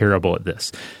I'm terrible at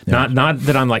this. Yeah. Not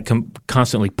that I'm like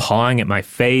constantly pawing at my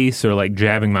face or like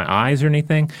jabbing my eyes or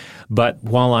anything, but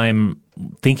while I'm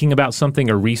thinking about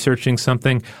something or researching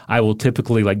something, I will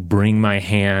typically like bring my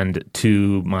hand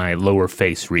to my lower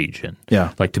face region,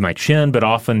 like to my chin, but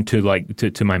often to like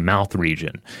to my mouth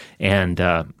region, and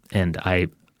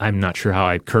I'm not sure how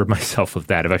I curb myself of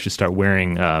that. If I should start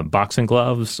wearing boxing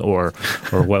gloves or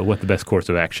what the best course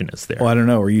of action is there. Well, I don't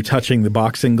know. Are you touching the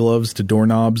boxing gloves to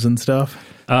doorknobs and stuff?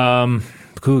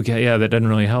 Cool, yeah, that doesn't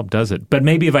really help, does it? But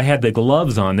maybe if I had the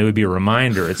gloves on, there would be a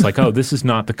reminder. It's like, oh, this is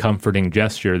not the comforting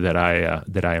gesture that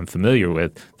I am familiar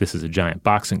with. This is a giant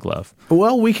boxing glove.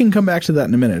 Well, we can come back to that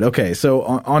in a minute. Okay, so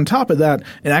on top of that,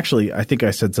 and actually, I think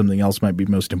I said something else might be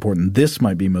most important. This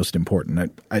might be most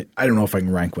important. I don't know if I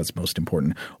can rank what's most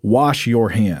important. Wash your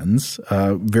hands.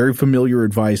 Very familiar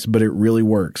advice, but it really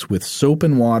works. With soap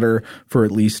and water for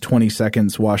at least 20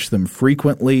 seconds. Wash them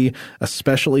frequently,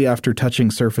 especially after touching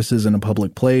surfaces in a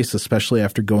public place, especially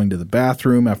after going to the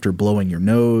bathroom, after blowing your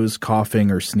nose,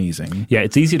 coughing, or sneezing. Yeah,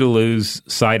 it's easy to lose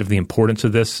sight of the importance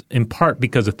of this, in part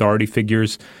because authority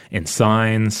figures and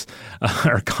signs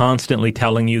are constantly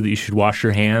telling you that you should wash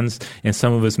your hands, and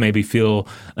some of us maybe feel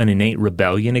an innate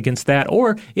rebellion against that,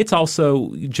 or it's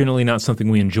also generally not something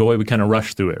we enjoy. We kind of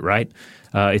rush through it, right?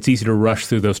 It's easy to rush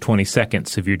through those 20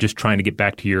 seconds if you're just trying to get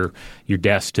back to your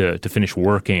desk to finish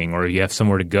working, or you have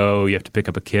somewhere to go, you have to pick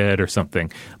up a kid or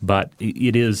something. But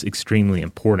it is extremely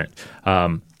important.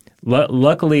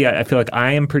 Luckily, I feel like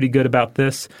I am pretty good about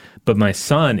this, but my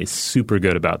son is super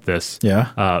good about this.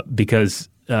 Yeah. Because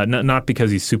not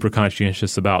because he's super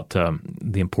conscientious about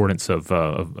the importance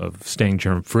of staying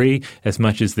germ-free, as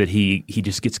much as that he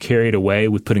just gets carried away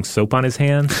with putting soap on his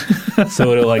hands.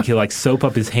 So he'll soap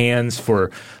up his hands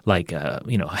for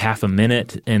half a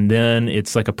minute, and then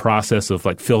it's like a process of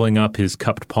filling up his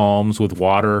cupped palms with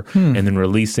water and then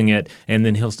releasing it, and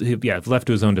then he'll if left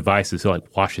to his own devices, he'll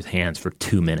wash his hands for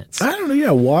 2 minutes. I don't know.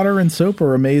 Yeah, water and soap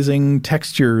are amazing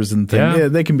textures and things. Yeah,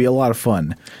 they can be a lot of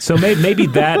fun. So maybe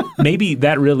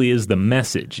that really is the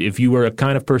message. If you are a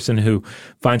kind of person who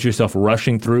finds yourself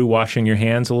rushing through washing your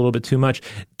hands a little bit too much,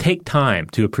 take time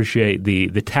to appreciate the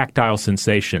tactile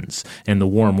sensations and the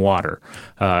warm water.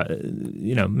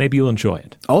 Maybe you'll enjoy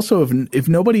it. Also, if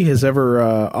nobody has ever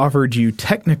offered you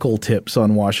technical tips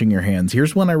on washing your hands,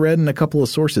 here's one I read in a couple of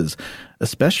sources.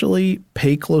 Especially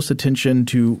pay close attention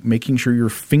to making sure your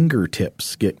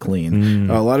fingertips get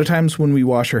clean. A lot of times when we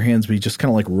wash our hands, we just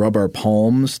kind of rub our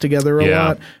palms together a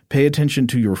lot. Pay attention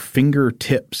to your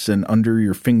fingertips and under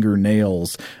your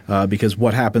fingernails because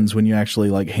what happens when you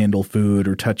actually handle food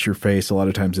or touch your face, a lot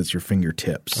of times it's your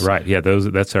fingertips. Right. Yeah,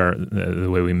 that's the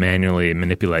way we manually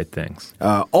manipulate things.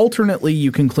 Alternately,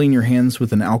 you can clean your hands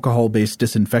with an alcohol-based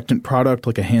disinfectant product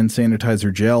like a hand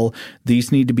sanitizer gel.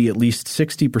 These need to be at least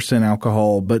 60% alcohol,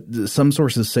 but some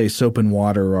sources say soap and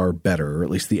water are better, or at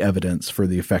least the evidence for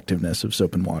the effectiveness of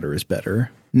soap and water is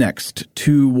better. Next,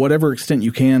 to whatever extent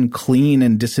you can, clean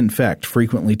and disinfect.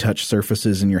 Frequently touch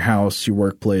surfaces in your house, your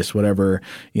workplace, whatever.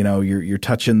 You're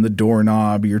touching the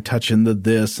doorknob, you're touching the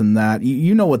this and that.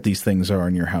 You know what these things are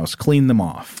in your house. Clean them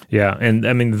off. Yeah, and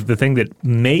I mean, the thing that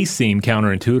may seem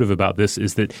counterintuitive about this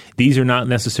is that these are not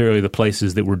necessarily the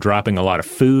places that we're dropping a lot of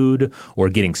food or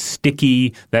getting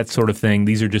sticky, that sort of thing.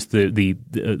 These are just the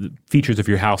features of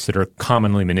your house that are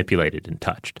commonly manipulated and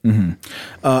touched. Mm-hmm.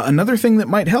 Another thing that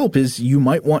might help is you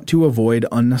might want to avoid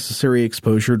unnecessary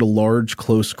exposure to large,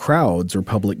 close crowds or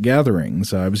public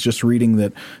gatherings. I was just reading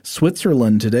that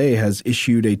Switzerland today has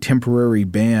issued a temporary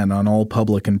ban on all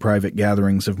public and private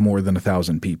gatherings of more than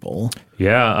 1,000 people.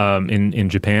 Yeah, in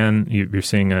Japan, you're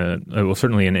seeing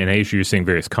certainly in Asia, you're seeing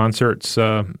various concerts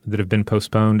that have been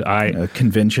postponed.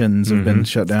 Conventions have been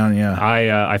shut down. Yeah,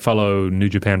 I follow New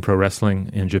Japan Pro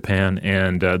Wrestling in Japan,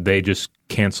 and they just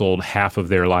canceled half of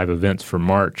their live events for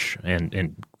March,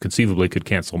 and conceivably could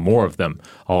cancel more of them,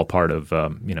 all part of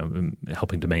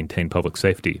helping to maintain public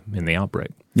safety in the outbreak.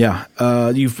 Yeah,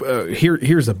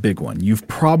 here's a big one. You've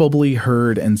probably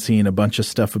heard and seen a bunch of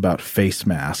stuff about face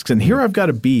masks, and here I've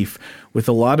got a beef with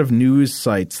a lot of news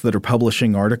sites that are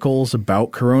publishing articles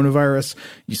about coronavirus.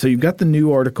 So you've got the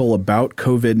new article about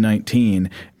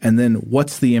COVID-19, and then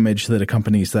what's the image that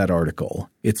accompanies that article?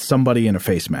 It's somebody in a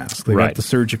face mask. They got the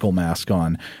surgical mask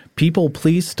on. People,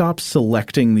 please stop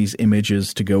selecting these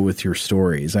images to go with your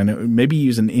stories. I know maybe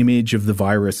use an image of the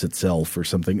virus itself or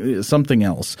something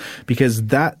else, because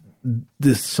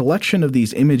the selection of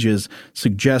these images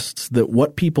suggests that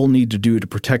what people need to do to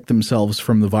protect themselves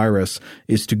from the virus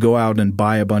is to go out and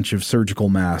buy a bunch of surgical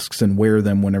masks and wear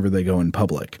them whenever they go in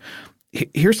public.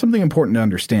 Here's something important to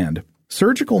understand.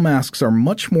 Surgical masks are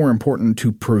much more important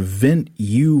to prevent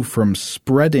you from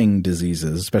spreading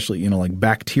diseases, especially, like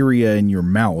bacteria in your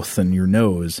mouth and your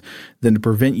nose, than to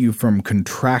prevent you from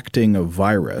contracting a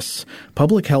virus.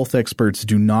 Public health experts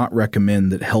do not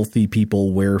recommend that healthy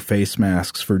people wear face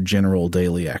masks for general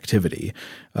daily activity.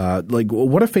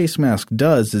 What a face mask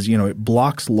does is, it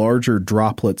blocks larger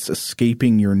droplets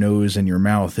escaping your nose and your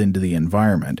mouth into the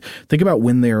environment. Think about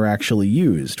when they are actually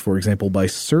used, for example, by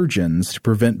surgeons to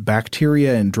prevent bacteria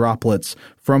bacteria and droplets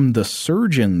from the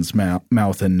surgeon's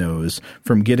mouth and nose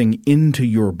from getting into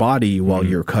your body while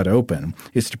you're cut open.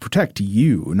 It's to protect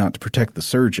you, not to protect the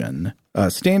surgeon.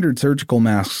 Standard surgical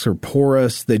masks are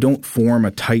porous. They don't form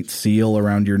a tight seal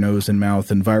around your nose and mouth,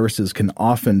 and viruses can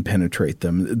often penetrate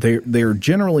them. They're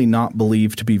generally not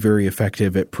believed to be very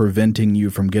effective at preventing you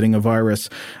from getting a virus.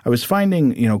 I was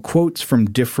finding, quotes from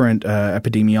different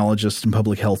epidemiologists and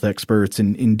public health experts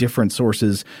in different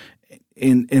sources.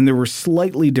 And there were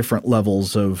slightly different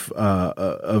levels of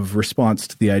response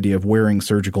to the idea of wearing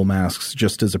surgical masks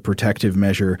just as a protective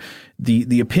measure.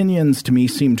 The opinions to me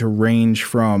seem to range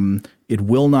from it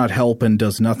will not help and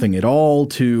does nothing at all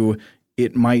to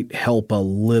it might help a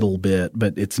little bit,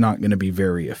 but it's not going to be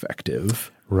very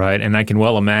effective. Right. And I can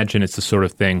well imagine it's the sort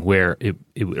of thing where it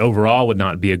overall would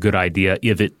not be a good idea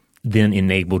if it then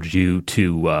enabled you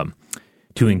to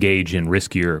engage in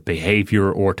riskier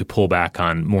behavior or to pull back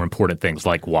on more important things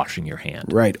like washing your hand.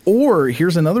 Right. Or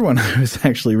here's another one I was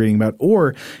actually reading about.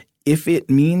 Or if it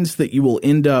means that you will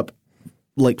end up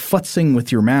like futzing with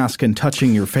your mask and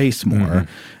touching your face more.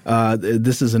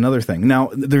 This is another thing. Now,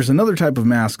 there's another type of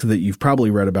mask that you've probably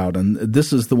read about, and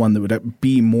this is the one that would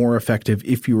be more effective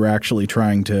if you were actually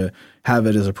trying to have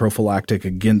it as a prophylactic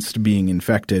against being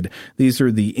infected. These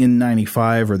are the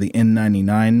N95 or the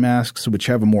N99 masks, which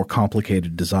have a more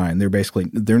complicated design.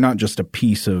 They're not just a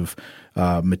piece of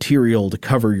material to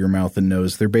cover your mouth and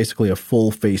nose. They're basically a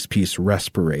full face piece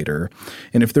respirator.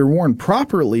 And if they're worn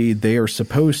properly, they are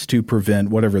supposed to prevent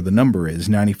whatever the number is,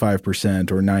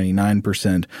 95% or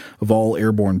 99% of all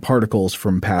airborne particles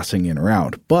from passing in or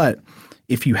out. But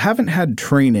if you haven't had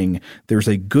training, there's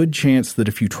a good chance that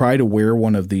if you try to wear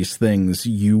one of these things,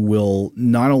 you will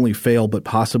not only fail but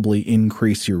possibly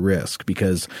increase your risk,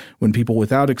 because when people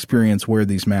without experience wear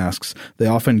these masks, they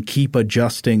often keep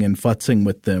adjusting and futzing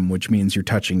with them, which means you're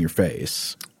touching your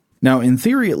face. Now, in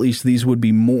theory, at least, these would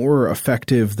be more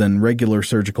effective than regular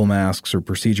surgical masks or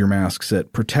procedure masks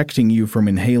at protecting you from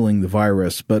inhaling the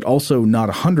virus, but also not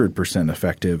 100%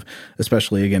 effective,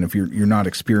 especially, again, if you're not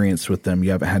experienced with them, you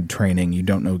haven't had training, you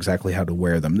don't know exactly how to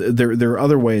wear them. There are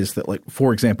other ways that, like,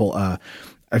 for example,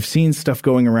 I've seen stuff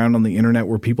going around on the internet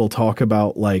where people talk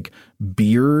about, like,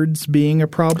 beards being a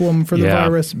problem for the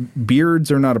virus.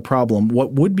 Beards are not a problem.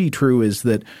 What would be true is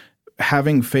that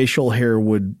having facial hair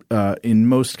would, in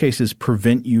most cases,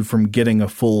 prevent you from getting a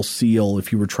full seal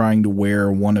if you were trying to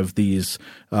wear one of these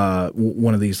like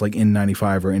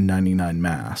N95 or N99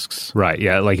 masks. Right.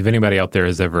 Yeah. Like if anybody out there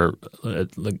has ever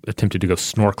attempted to go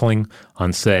snorkeling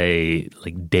on, say,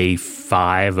 like day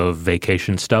 5 of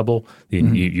vacation stubble,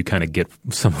 you kind of get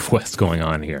some of what's going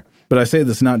on here. But I say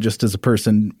this not just as a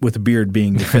person with a beard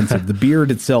being defensive. The beard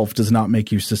itself does not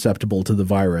make you susceptible to the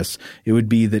virus. It would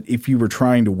be that if you were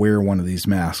trying to wear one of these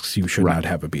masks, you should not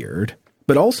have a beard.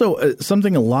 But also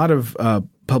something a lot of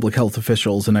public health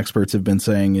officials and experts have been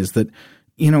saying is that,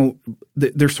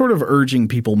 they're sort of urging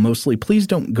people mostly, please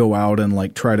don't go out and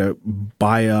like try to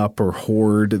buy up or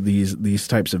hoard these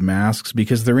types of masks,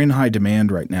 because they're in high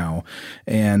demand right now.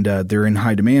 And they're in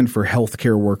high demand for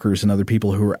healthcare workers and other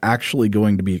people who are actually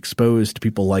going to be exposed to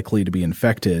people likely to be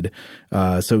infected.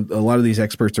 So a lot of these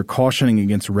experts are cautioning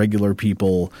against regular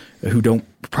people who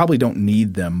probably don't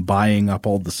need them buying up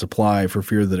all the supply for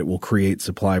fear that it will create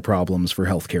supply problems for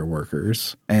healthcare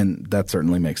workers. And that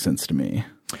certainly makes sense to me.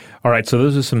 All right, so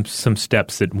those are some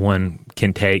steps that one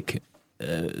can take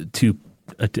to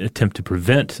attempt to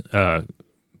prevent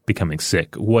becoming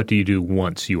sick. What do you do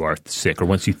once you are sick or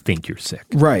once you think you're sick?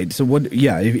 Right. So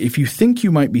if you think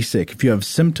you might be sick, if you have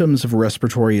symptoms of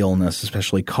respiratory illness,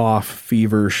 especially cough,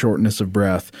 fever, shortness of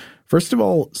breath, first of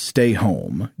all, stay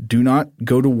home. Do not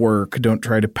go to work. Don't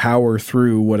try to power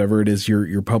through whatever it is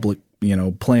your public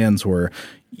plans were.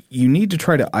 You need to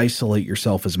try to isolate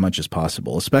yourself as much as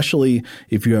possible, especially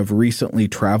if you have recently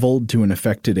traveled to an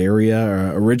affected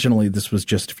area. Originally, this was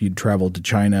just if you'd traveled to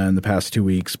China in the past 2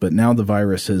 weeks, but now the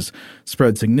virus has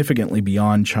spread significantly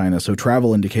beyond China, so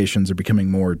travel indications are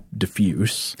becoming more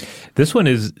diffuse. This one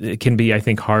can be, I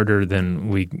think, harder than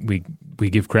we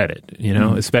give credit,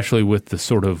 especially with the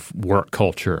sort of work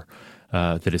culture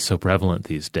that is so prevalent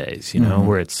these days,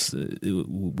 where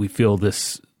we feel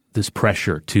this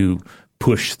pressure to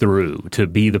push through, to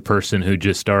be the person who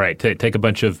just, all right, take a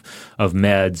bunch of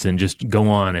meds and just go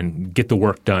on and get the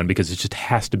work done because it just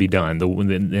has to be done.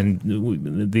 And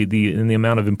the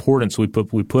amount of importance we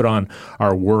put on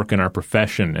our work and our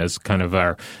profession as kind of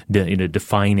our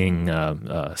defining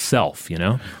self.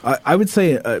 I would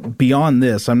say beyond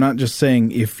this, I'm not just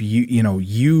saying if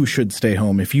you should stay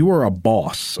home. If you are a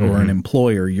boss or an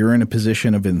employer, you're in a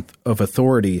position of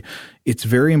authority. it's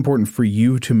very important for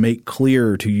you to make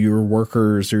clear to your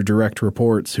workers or direct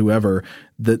reports, whoever,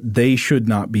 that they should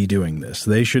not be doing this.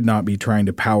 They should not be trying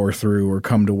to power through or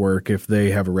come to work if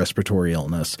they have a respiratory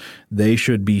illness. They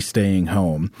should be staying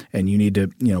home, and you need to,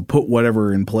 put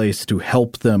whatever in place to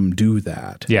help them do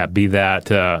that. Yeah, be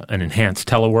that an enhanced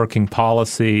teleworking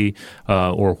policy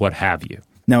or what have you.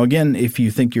 Now, again, if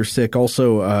you think you're sick,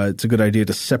 also it's a good idea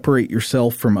to separate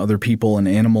yourself from other people and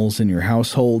animals in your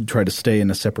household. Try to stay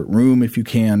in a separate room if you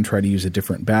can. Try to use a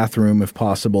different bathroom if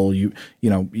possible.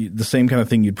 The same kind of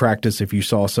thing you'd practice if you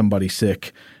saw somebody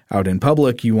sick out in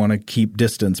public. You want to keep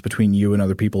distance between you and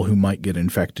other people who might get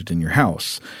infected in your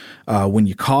house. When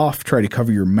you cough, try to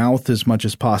cover your mouth as much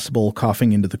as possible.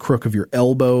 Coughing into the crook of your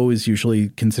elbow is usually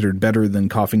considered better than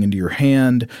coughing into your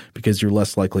hand because you're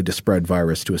less likely to spread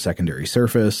virus to a secondary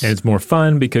surface. And it's more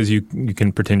fun because you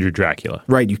can pretend you're Dracula.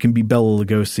 Right. You can be Bela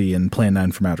Lugosi in Plan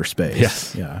 9 from Outer Space.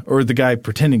 Yes. Yeah. Or the guy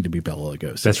pretending to be Bela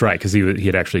Lugosi. That's right, because he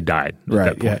had actually died at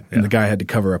that point. Yeah. And the guy had to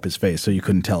cover up his face so you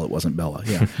couldn't tell it wasn't Bela.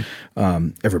 Yeah.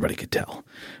 Everybody could tell.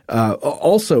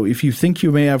 Also, if you think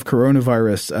you may have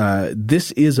coronavirus,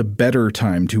 this is a better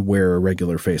time to wear a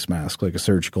regular face mask, like a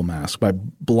surgical mask. By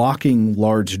blocking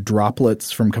large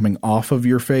droplets from coming off of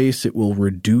your face, it will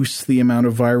reduce the amount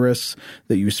of virus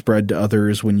that you spread to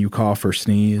others when you cough or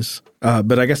sneeze.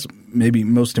 But I guess maybe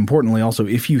most importantly also,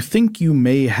 if you think you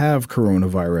may have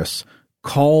coronavirus,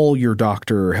 call your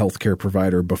doctor or healthcare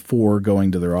provider before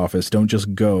going to their office. Don't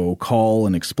just go. Call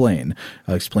and explain.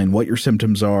 Explain what your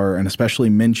symptoms are, and especially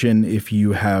mention if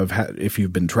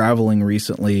you've been traveling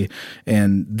recently.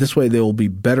 And this way, they will be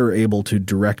better able to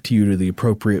direct you to the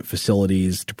appropriate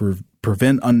facilities to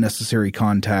prevent unnecessary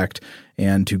contact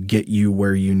and to get you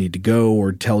where you need to go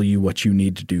or tell you what you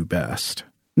need to do best.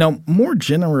 Now, more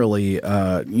generally,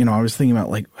 I was thinking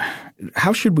about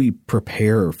how should we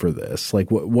prepare for this? Like,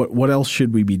 what else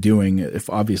should we be doing if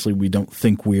obviously we don't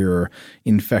think we're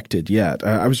infected yet?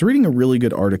 I was reading a really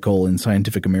good article in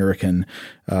Scientific American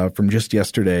from just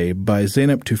yesterday by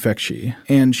Zeynep Tufekci,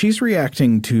 and she's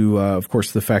reacting to, of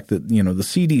course, the fact that the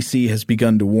CDC has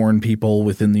begun to warn people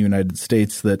within the United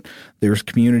States that there's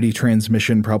community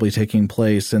transmission probably taking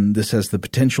place, and this has the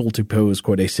potential to pose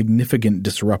quite a significant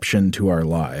disruption to our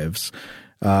lives.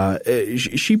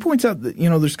 She points out that,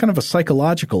 there's kind of a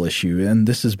psychological issue, and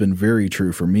this has been very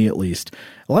true for me at least.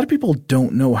 A lot of people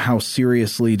don't know how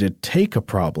seriously to take a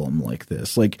problem like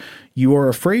this. Like, you are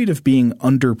afraid of being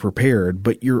underprepared,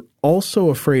 but you're also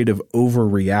afraid of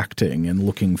overreacting and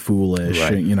looking foolish,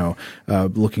 right.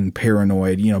 Looking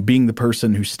paranoid, being the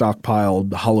person who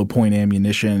stockpiled hollow point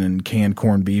ammunition and canned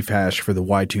corned beef hash for the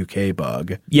Y2K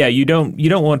bug. Yeah, you don't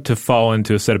want to fall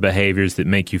into a set of behaviors that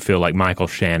make you feel like Michael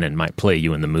Shannon might play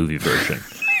you in the movie version.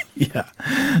 Yeah.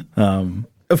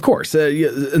 Of course.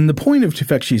 And the point of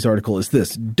Tufekci's article is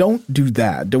this. Don't do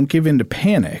that. Don't give in to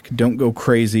panic. Don't go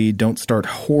crazy. Don't start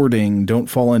hoarding. Don't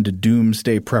fall into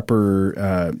doomsday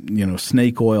prepper,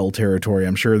 snake oil territory.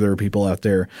 I'm sure there are people out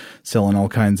there selling all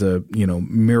kinds of,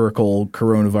 miracle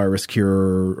coronavirus cure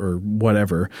or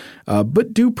whatever.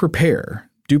 But do prepare.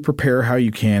 Do prepare how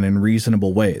you can in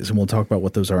reasonable ways, and we'll talk about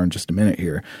what those are in just a minute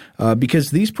here,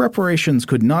 because these preparations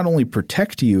could not only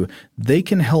protect you, they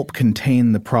can help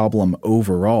contain the problem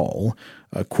overall.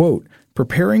 Quote,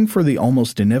 preparing for the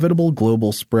almost inevitable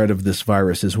global spread of this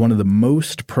virus is one of the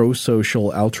most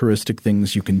pro-social, altruistic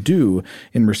things you can do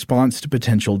in response to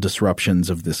potential disruptions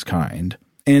of this kind.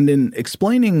 And in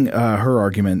explaining her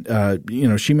argument,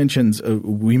 she mentions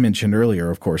we mentioned earlier,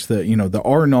 of course, that the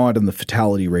R0 and the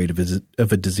fatality rate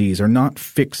of a disease are not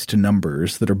fixed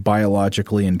numbers that are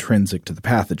biologically intrinsic to the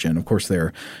pathogen. Of course,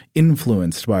 they're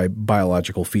influenced by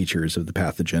biological features of the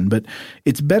pathogen, but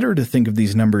it's better to think of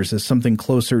these numbers as something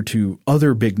closer to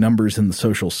other big numbers in the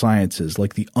social sciences,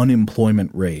 like the unemployment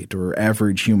rate or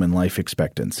average human life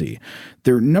expectancy.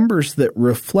 They're numbers that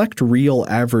reflect real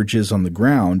averages on the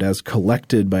ground as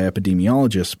collected by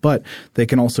epidemiologists, but they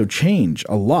can also change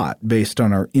a lot based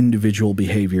on our individual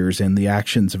behaviors and the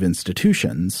actions of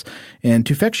institutions. And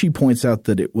Tufekci points out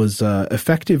that it was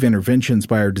effective interventions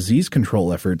by our disease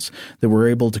control efforts that were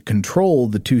able to control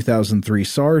the 2003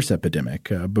 SARS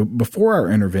epidemic. Before our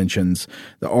interventions,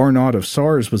 the R0 of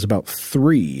SARS was about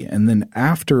 3, and then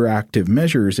after active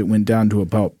measures, it went down to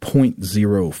about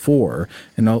 0.04,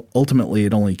 and ultimately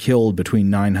it only killed between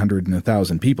 900 and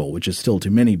 1,000 people, which is still too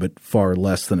many, but far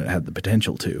less than it had the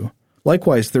potential to.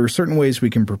 Likewise, there are certain ways we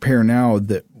can prepare now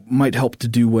that might help to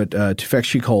do what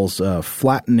Tufekci calls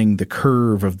flattening the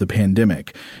curve of the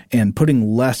pandemic and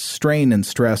putting less strain and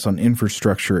stress on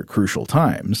infrastructure at crucial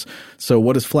times. So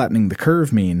what does flattening the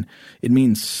curve mean? It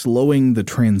means slowing the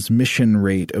transmission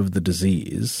rate of the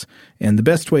disease. And the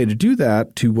best way to do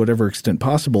that, to whatever extent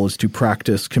possible, is to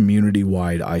practice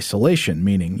community-wide isolation,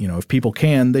 meaning, if people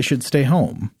can, they should stay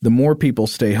home. The more people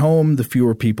stay home, the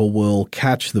fewer people will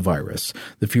catch the virus.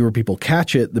 The fewer people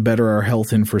catch it, the better our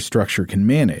health infrastructure can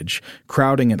manage.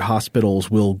 Crowding at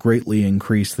hospitals will greatly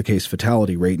increase the case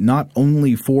fatality rate, not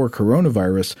only for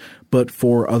coronavirus, but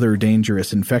for other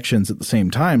dangerous infections at the same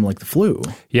time, like the flu.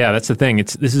 Yeah, that's the thing.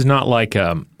 This is not like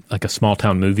a small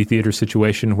town movie theater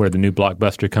situation where the new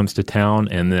blockbuster comes to town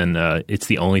and then it's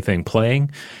the only thing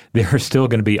playing. There are still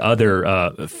going to be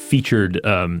other featured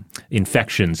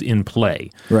infections in play.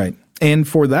 Right. And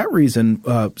for that reason,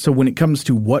 so when it comes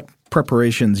to what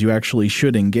preparations you actually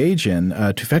should engage in,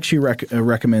 Tufekci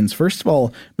recommends, first of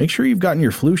all, make sure you've gotten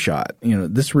your flu shot.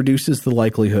 This reduces the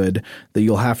likelihood that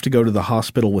you'll have to go to the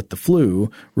hospital with the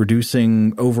flu,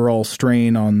 reducing overall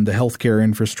strain on the healthcare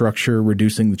infrastructure,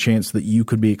 reducing the chance that you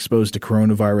could be exposed to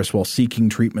coronavirus while seeking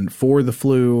treatment for the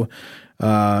flu.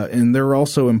 And there are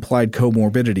also implied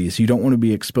comorbidities. You don't want to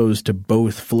be exposed to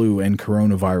both flu and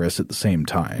coronavirus at the same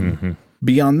time. Mm-hmm.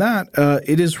 Beyond that,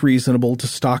 it is reasonable to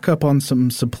stock up on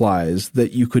some supplies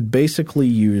that you could basically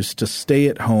use to stay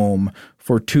at home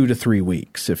for 2 to 3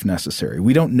 weeks if necessary.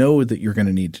 We don't know that you're going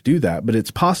to need to do that, but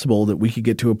it's possible that we could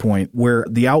get to a point where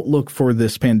the outlook for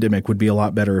this pandemic would be a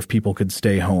lot better if people could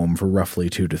stay home for roughly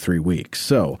 2 to 3 weeks.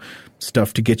 So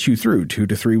stuff to get you through 2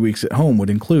 to 3 weeks at home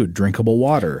would include drinkable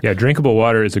water. Yeah, drinkable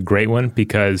water is a great one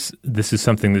because this is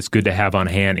something that's good to have on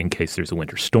hand in case there's a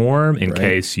winter storm, in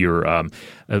case you're,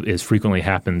 as frequently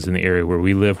happens in the area where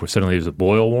we live, where suddenly there's a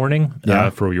boil warning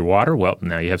for your water. Well,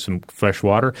 now you have some fresh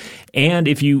water. And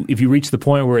if you reach the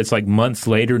point where it's like months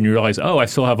later and you realize, I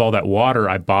still have all that water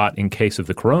I bought in case of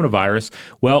the coronavirus,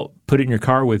 well, put it in your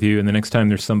car with you, and the next time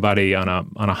there's somebody on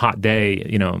a hot day,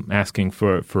 asking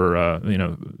for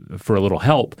a little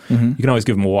help, you can always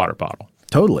give them a water bottle.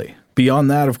 Totally.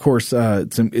 Beyond that, of course,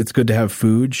 it's good to have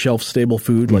food, shelf-stable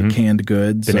food like canned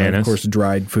goods, bananas, of course,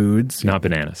 dried foods. Not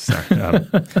bananas, sorry.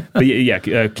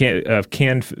 But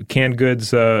canned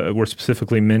goods were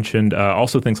specifically mentioned.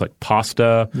 Also things like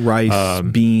pasta, rice,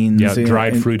 beans,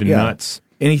 dried fruit and nuts.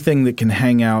 Anything that can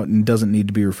hang out and doesn't need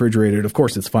to be refrigerated. Of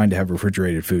course, it's fine to have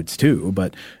refrigerated foods too,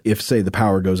 but if, say, the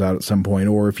power goes out at some point,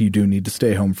 or if you do need to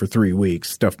stay home for 3 weeks,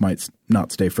 stuff might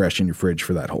not stay fresh in your fridge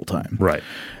for that whole time. Right.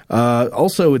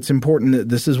 Also, it's important that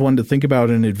this is one to think about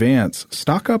in advance.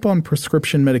 Stock up on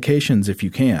prescription medications if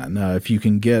you can. If you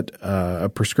can get a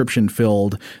prescription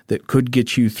filled that could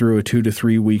get you through a 2 to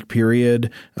 3 week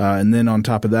period, and then on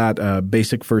top of that,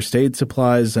 basic first aid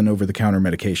supplies and over-the-counter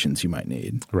medications you might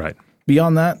need. Right.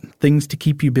 Beyond that, things to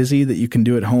keep you busy that you can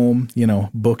do at home,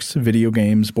 books, video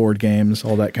games, board games,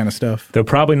 all that kind of stuff. Though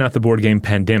probably not the board game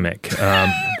Pandemic,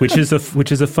 which is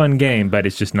a fun game, but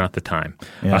it's just not the time.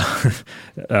 Yeah.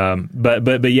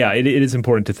 But yeah, it is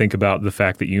important to think about the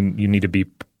fact that you need to be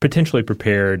potentially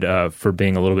prepared for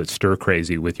being a little bit stir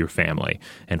crazy with your family,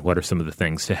 and what are some of the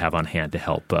things to have on hand to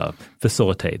help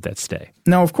facilitate that stay.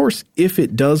 Now, of course, if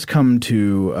it does come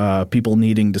to people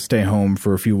needing to stay home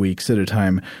for a few weeks at a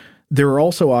time, there are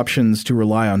also options to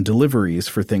rely on deliveries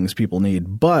for things people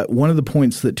need. But one of the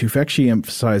points that Tufekci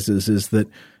emphasizes is that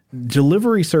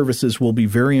delivery services will be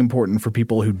very important for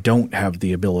people who don't have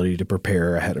the ability to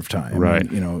prepare ahead of time. Right.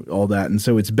 And, all that. And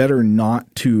so it's better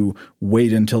not to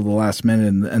wait until the last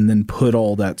minute and then put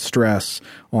all that stress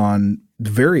on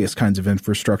various kinds of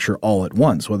infrastructure all at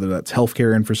once, whether that's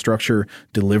healthcare infrastructure,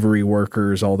 delivery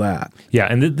workers, all that. Yeah,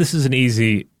 and this is an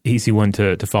easy one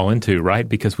to fall into, right?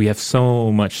 Because we have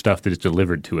so much stuff that is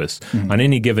delivered to us. Mm-hmm. On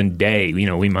any given day,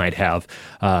 we might have,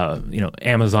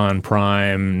 Amazon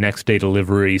Prime, next day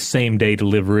delivery, same day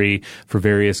delivery for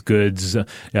various goods.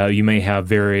 You may have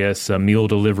various meal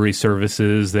delivery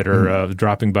services that are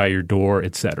dropping by your door,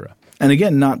 et cetera. And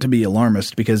again, not to be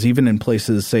alarmist, because even in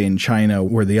places, say in China,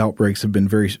 where the outbreaks have been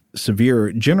very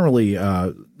severe, generally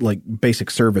like basic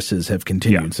services have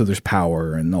continued. Yeah. So there's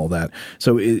power and all that.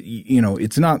 So,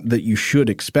 it's not that you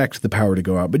should expect the power to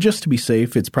go out, but just to be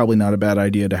safe, it's probably not a bad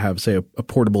idea to have, say, a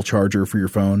portable charger for your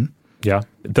phone. Yeah.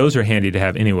 Those are handy to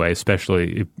have anyway,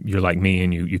 especially if you're like me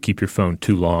and you keep your phone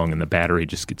too long and the battery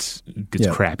just gets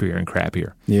crappier and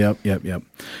crappier. Yep.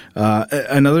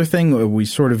 Another thing, we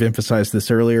sort of emphasized this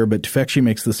earlier, but Tufekci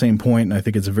makes the same point, and I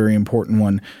think it's a very important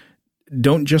one.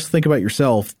 Don't just think about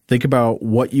yourself. Think about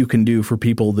what you can do for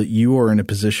people that you are in a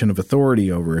position of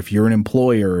authority over. If you're an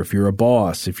employer, if you're a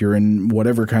boss, if you're in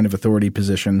whatever kind of authority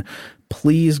position,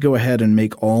 please go ahead and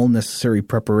make all necessary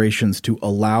preparations to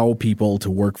allow people to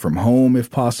work from home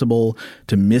if possible,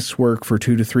 to miss work for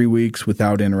 2 to 3 weeks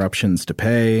without interruptions to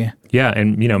pay. Yeah,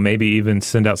 and maybe even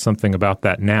send out something about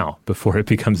that now before it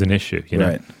becomes an issue.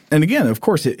 Right. And again, of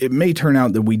course, it may turn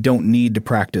out that we don't need to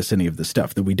practice any of this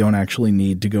stuff, that we don't actually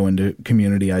need to go into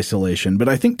community isolation. But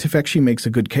I think Tefekci makes a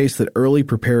good case that early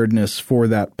preparedness for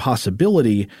that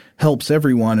possibility helps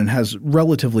everyone and has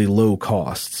relatively low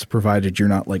costs, provided you're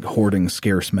not like hoarding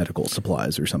scarce medical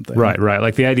supplies or something. Right.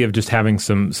 Like the idea of just having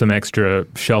some extra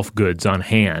shelf goods on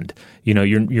hand.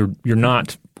 You're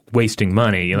not wasting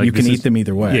money. Like you can eat them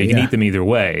either way. Yeah, you can eat them either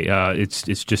way.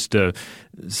 It's just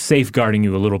safeguarding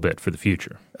you a little bit for the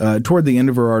future. Toward the end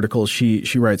of her article, she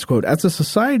writes, quote, "As a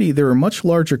society, there are much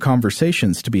larger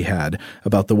conversations to be had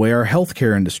about the way our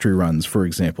healthcare industry runs, for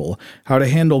example, how to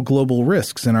handle global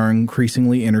risks in our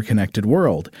increasingly interconnected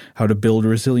world, how to build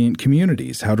resilient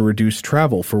communities, how to reduce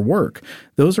travel for work.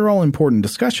 Those are all important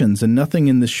discussions, and nothing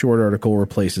in this short article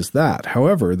replaces that.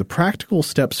 However, the practical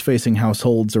steps facing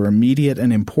households are immediate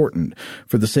and important.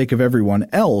 For the sake of everyone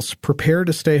else, prepare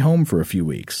to stay home for a few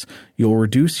weeks. You'll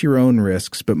reduce your own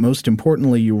risks, but most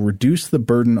importantly, you'll reduce the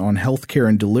burden on healthcare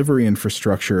and delivery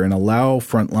infrastructure and allow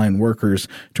frontline workers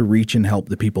to reach and help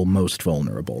the people most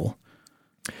vulnerable."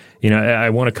 I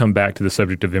want to come back to the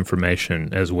subject of information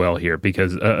as well here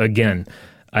because, again,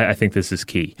 I think this is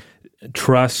key.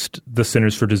 Trust the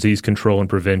Centers for Disease Control and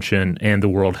Prevention and the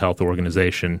World Health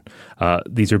Organization.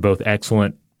 These are both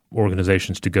excellent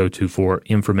organizations to go to for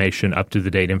information,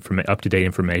 up-to-date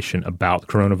information about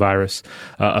coronavirus.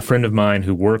 A friend of mine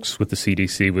who works with the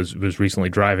CDC was recently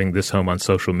driving this home on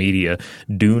social media.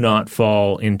 Do not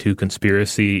fall into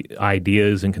conspiracy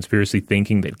ideas and conspiracy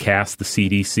thinking that cast the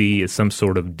CDC as some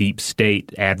sort of deep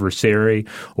state adversary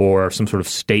or some sort of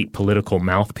state political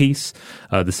mouthpiece.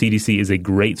 The CDC is a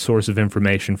great source of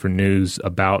information for news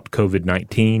about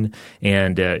COVID-19,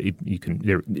 and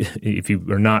if you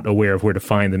are not aware of where to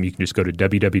find them, you can just go to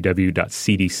www.cdc.gov.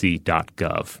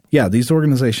 Yeah, these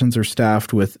organizations are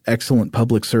staffed with excellent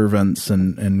public servants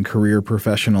and career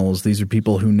professionals. These are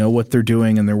people who know what they're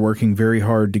doing, and they're working very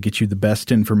hard to get you the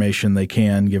best information they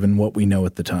can, given what we know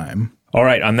at the time. All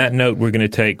right, on that note, we're going to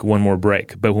take one more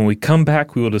break. But when we come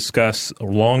back, we will discuss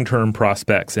long-term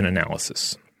prospects and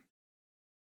analysis.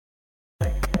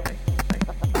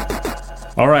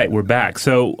 All right, we're back.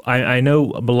 So I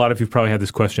know a lot of you probably have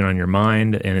this question on your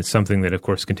mind, and it's something that, of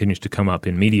course, continues to come up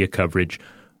in media coverage.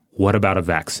 What about a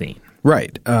vaccine?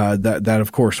 Right. That,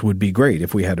 of course, would be great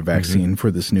if we had a vaccine for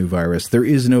this new virus. There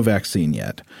is no vaccine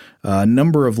yet. A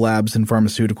number of labs and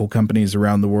pharmaceutical companies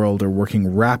around the world are working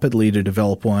rapidly to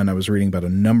develop one. I was reading about a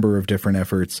number of different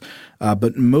efforts,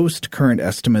 but most current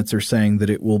estimates are saying that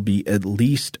it will be at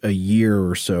least a year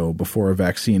or so before a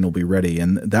vaccine will be ready,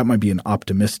 and that might be an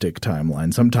optimistic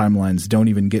timeline. Some timelines don't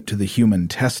even get to the human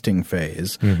testing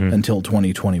phase until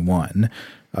 2021.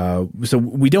 So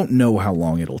we don't know how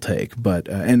long it'll take, but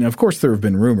and of course there have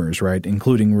been rumors, right,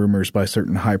 including rumors by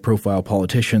certain high-profile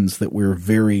politicians that we're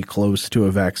very close to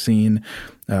a vaccine.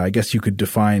 I guess you could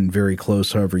define very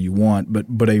close however you want,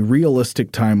 but a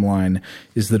realistic timeline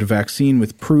is that a vaccine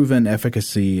with proven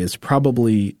efficacy is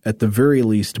probably at the very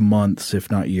least months, if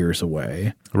not years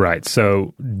away. Right.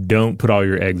 So don't put all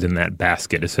your eggs in that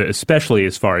basket, especially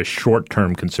as far as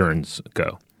short-term concerns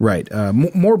go. Right.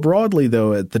 More broadly,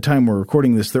 though, at the time we're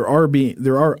recording this, there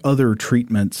are other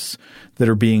treatments that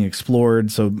are being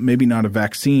explored. So maybe not a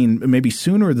vaccine, maybe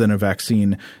sooner than a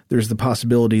vaccine, there's the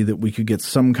possibility that we could get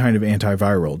some kind of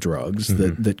antiviral drugs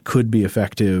that could be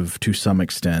effective to some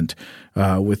extent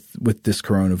with this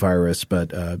coronavirus.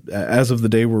 But as of the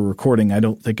day we're recording, I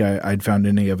don't think I'd found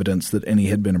any evidence that any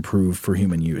had been approved for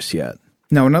human use yet.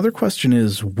 Now, another question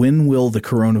is, when will the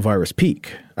coronavirus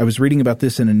peak? I was reading about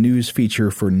this in a news feature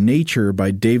for Nature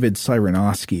by David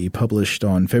Cyranowski, published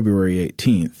on February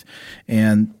 18th.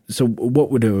 And so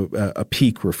what would a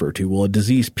peak refer to? Well, a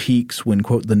disease peaks when,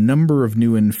 quote, the number of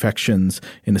new infections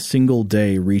in a single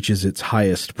day reaches its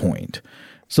highest point.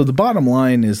 So the bottom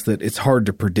line is that it's hard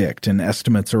to predict, and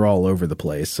estimates are all over the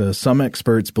place. Some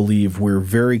experts believe we're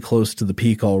very close to the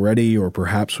peak already, or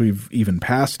perhaps we've even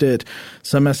passed it.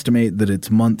 Some estimate that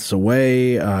it's months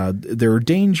away. There are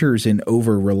dangers in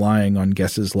over-relying on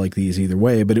guesses like these either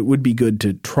way, but it would be good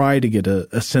to try to get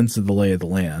a sense of the lay of the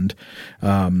land.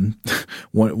 One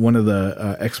of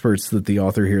the experts that the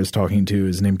author here is talking to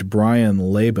is named Brian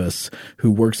Labus, who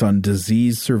works on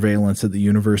disease surveillance at the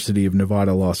University of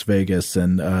Nevada, Las Vegas,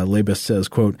 and Labus says,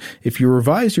 quote, "If you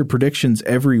revise your predictions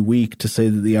every week to say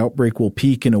that the outbreak will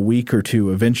peak in a week or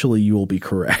two, eventually you will be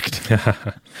correct."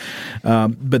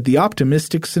 But the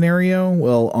optimistic scenario,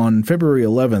 well, on February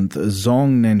 11th,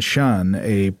 Zhong Nanshan,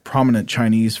 a prominent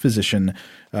Chinese physician,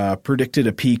 predicted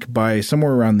a peak by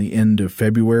somewhere around the end of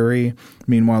February.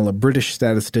 Meanwhile, a British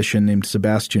statistician named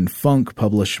Sebastian Funk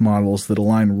published models that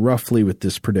align roughly with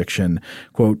this prediction.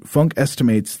 Quote, "Funk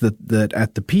estimates that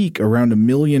at the peak, around 1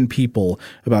 million people,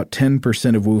 about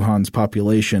 10% of Wuhan's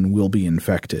population, will be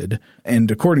infected. And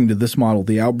according to this model,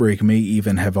 the outbreak may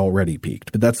even have already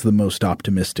peaked. But that's the most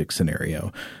optimistic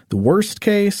scenario. The worst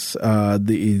case,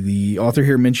 the author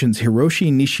here mentions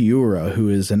Hiroshi Nishiura, who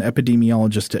is an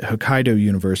epidemiologist at Hokkaido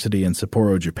University in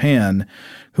Sapporo, Japan,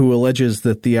 who alleges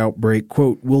that the outbreak,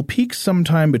 quote, "will peak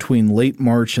sometime between late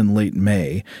March and late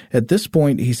May. At this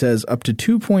point," he says, "up to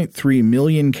 2.3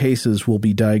 million cases will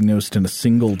be diagnosed in a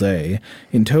single day.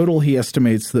 In total, he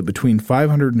estimates that between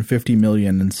 550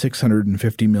 million and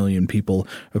 650 million people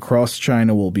across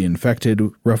China will be infected,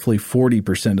 roughly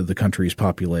 40% of the country's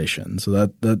population." So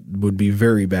that would be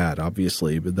very bad,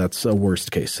 obviously, but that's a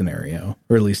worst-case scenario,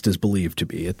 or at least is believed to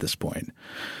be at this point.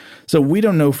 So we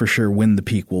don't know for sure when the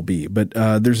peak will be, but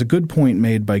there's a good point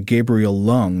made by Gabriel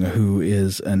Lung, who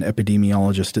is an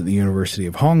epidemiologist at the University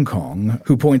of Hong Kong,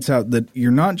 who points out that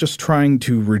you're not just trying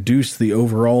to reduce the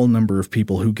overall number of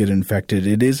people who get infected.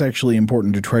 It is actually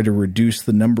important to try to reduce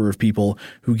the number of people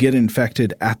who get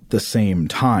infected at the same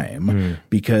time,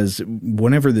 because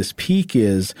whenever this peak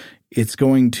is, it's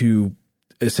going to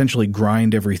essentially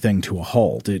grind everything to a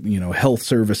halt. Health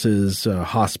services,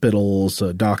 hospitals,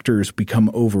 doctors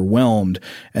become overwhelmed,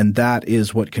 and that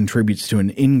is what contributes to an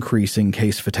increasing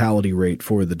case fatality rate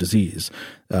for the disease.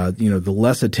 The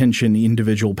less attention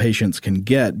individual patients can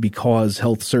get because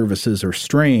health services are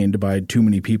strained by too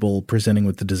many people presenting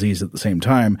with the disease at the same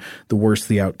time, the worse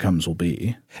the outcomes will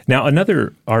be. Now,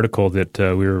 another article that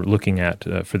we were looking at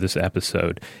for this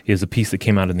episode is a piece that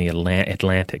came out in the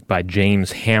Atlantic by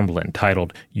James Hamblin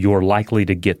titled "You're Likely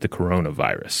to Get the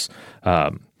Coronavirus,"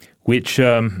 which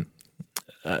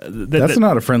that's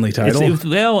not a friendly title.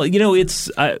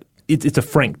 It's a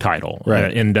frank title,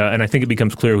 right? And I think it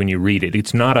becomes clear when you read it.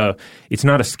 It's not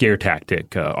a scare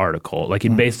tactic article. Like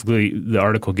it basically, the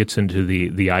article gets into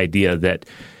the idea that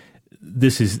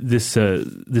this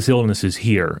illness is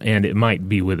here and it might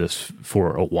be with us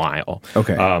for a while.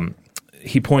 Okay.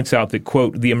 He points out that,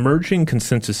 quote, "the emerging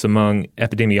consensus among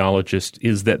epidemiologists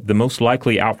is that the most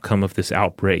likely outcome of this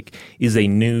outbreak is a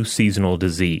new seasonal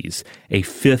disease, a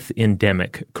fifth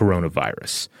endemic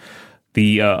coronavirus.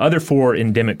 The other four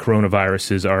endemic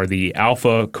coronaviruses are the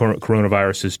alpha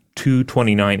coronaviruses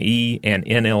 229E and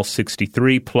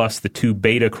NL63, plus the two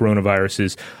beta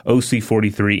coronaviruses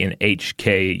OC43 and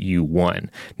HKU1.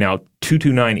 Now,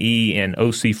 229E and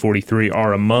OC43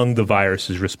 are among the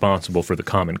viruses responsible for the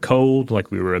common cold,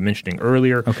 like we were mentioning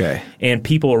earlier. Okay. And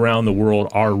people around the world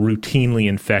are routinely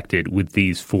infected with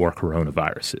these four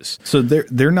coronaviruses. So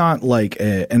they're not like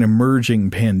an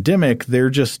emerging pandemic. They're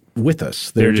just with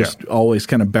us. They're just always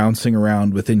kind of bouncing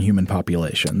around within human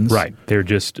populations. Right. They're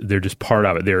just part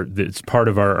of it. It's part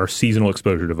of our seasonal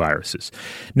exposure to viruses.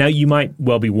 Now, you might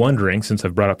well be wondering, since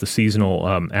I've brought up the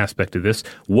seasonal aspect of this,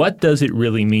 what does it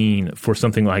really mean for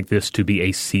something like this to be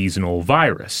a seasonal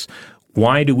virus?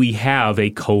 Why do we have a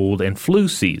cold and flu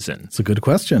season? It's a good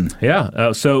question.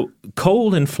 Yeah. So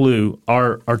cold and flu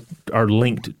are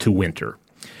linked to winter.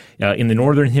 In the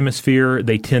northern hemisphere,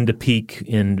 they tend to peak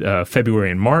in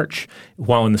February and March,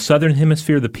 while in the southern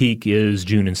hemisphere, the peak is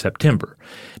June and September.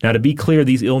 Now, to be clear,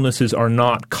 these illnesses are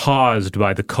not caused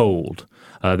by the cold.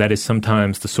 That is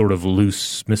sometimes the sort of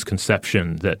loose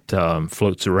misconception that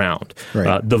floats around.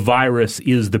 Right. The virus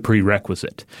is the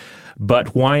prerequisite.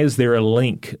 But why is there a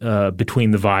link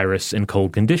between the virus and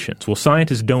cold conditions? Well,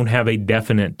 scientists don't have a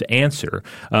definite answer,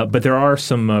 but there are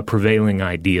some prevailing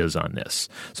ideas on this.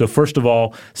 So first of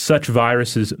all, such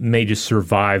viruses may just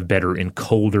survive better in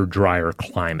colder, drier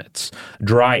climates.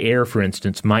 Dry air, for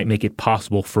instance, might make it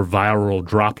possible for viral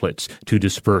droplets to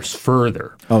disperse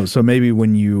further. Oh, so maybe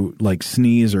when you like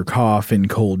sneeze or cough in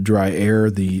cold, dry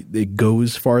air, it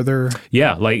goes farther?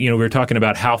 Yeah, like we were talking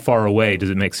about how far away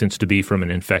does it make sense to be from an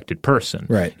infected person?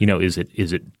 Right. Is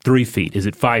it 3 feet? Is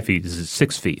it 5 feet? Is it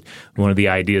 6 feet? One of the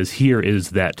ideas here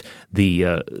is that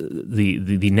the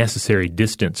necessary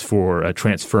distance for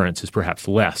transference is perhaps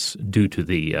less due to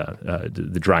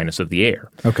the dryness of the air.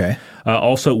 Okay.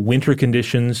 Also, winter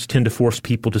conditions tend to force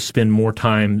people to spend more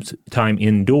time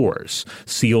indoors,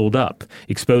 sealed up,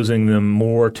 exposing them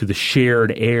more to the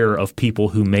shared air of people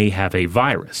who may have a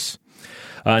virus.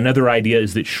 Another idea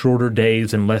is that shorter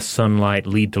days and less sunlight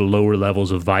lead to lower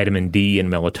levels of vitamin D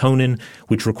and melatonin,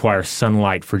 which require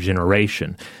sunlight for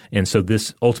generation. And so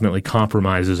this ultimately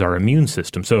compromises our immune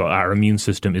system. So our immune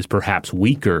system is perhaps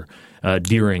weaker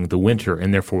during the winter,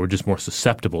 and therefore we're just more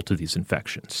susceptible to these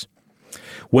infections.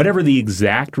 Whatever the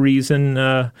exact reason,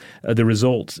 the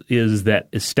result is that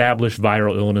established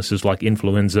viral illnesses like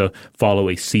influenza follow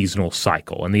a seasonal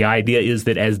cycle. And the idea is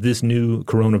that as this new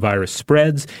coronavirus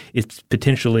spreads, it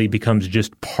potentially becomes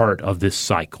just part of this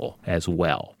cycle as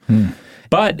well.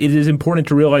 But it is important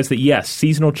to realize that, yes,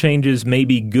 seasonal changes may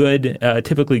be good,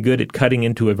 typically good at cutting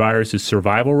into a virus's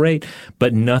survival rate,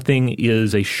 but nothing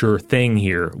is a sure thing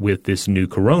here with this new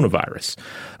coronavirus.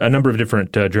 A number of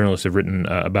different journalists have written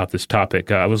about this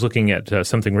topic. I was looking at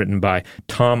something written by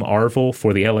Tom Arville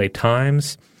for the LA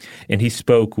Times, and he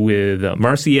spoke with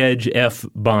Marciej F.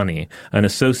 Bonney, an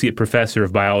associate professor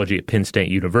of biology at Penn State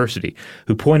University,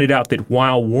 who pointed out that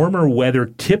while warmer weather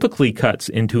typically cuts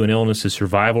into an illness's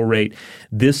survival rate,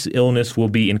 this illness will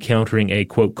be encountering a,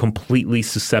 quote, completely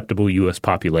susceptible U.S.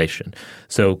 population.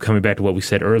 So coming back to what we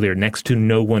said earlier, next to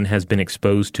no one has been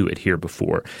exposed to it here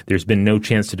before. There's been no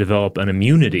chance to develop an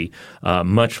immunity,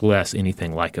 much less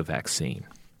anything like a vaccine.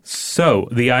 So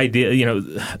the idea,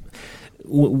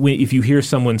 if you hear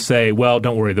someone say, well,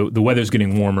 don't worry, the weather's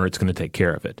getting warmer, it's going to take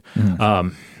care of it.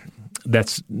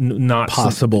 That's not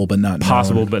possible, but not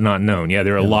possible, known. But not known. Yeah,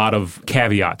 there are a lot of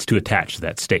caveats to attach to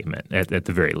that statement at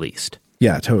the very least.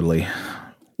 Yeah, totally.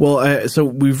 Well, so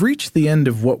we've reached the end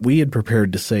of what we had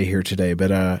prepared to say here today,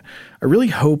 but I really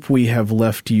hope we have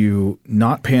left you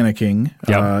not panicking,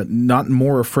 not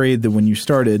more afraid than when you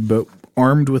started, but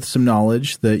armed with some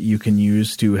knowledge that you can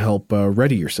use to help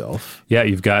ready yourself. Yeah,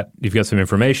 you've got some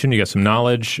information, you got some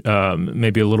knowledge,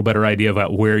 maybe a little better idea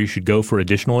about where you should go for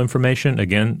additional information.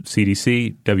 Again,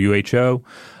 CDC, WHO,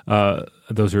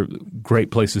 those are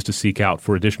great places to seek out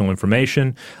for additional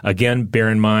information. Again, bear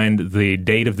in mind the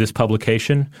date of this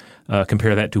publication.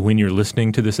 Compare that to when you're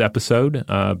listening to this episode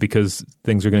because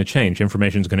things are going to change.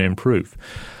 Information is going to improve.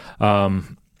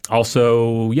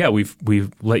 Also,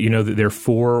 we've let you know that there are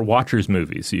 4 Watchers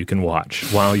movies that you can watch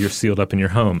while you're sealed up in your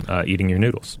home eating your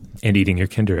noodles and eating your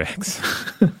Kinder Eggs.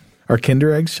 Are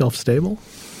Kinder Eggs shelf stable?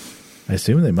 I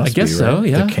assume they must be, right? I guess so,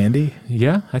 yeah. The candy?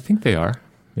 Yeah, I think they are,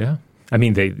 yeah. I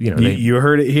mean, you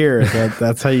heard it here.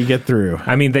 That's how you get through.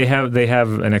 I mean, they have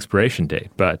an expiration date,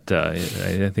 but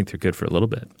I think they're good for a little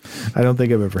bit. I don't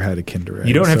think I've ever had a Kinder Egg.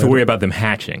 You don't have to worry about them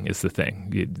hatching is the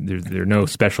thing. There are no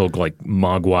special like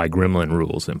Mogwai gremlin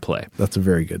rules in play. That's a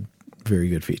very good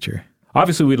feature.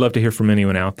 Obviously, we'd love to hear from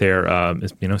anyone out there,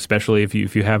 especially if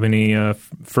you have any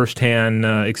firsthand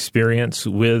experience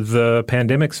with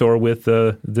pandemics or with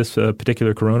this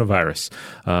particular coronavirus.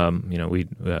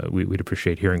 We'd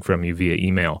appreciate hearing from you via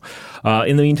email.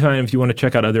 In the meantime, if you want to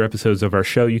check out other episodes of our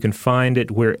show, you can find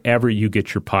it wherever you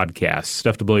get your podcasts.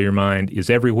 Stuff to Blow Your Mind is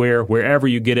everywhere. Wherever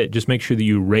you get it, just make sure that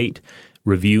you rate,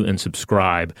 review, and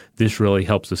subscribe. This really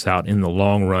helps us out in the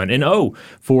long run. And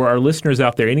for our listeners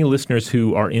out there, any listeners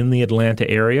who are in the Atlanta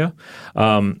area,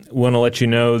 want to let you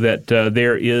know that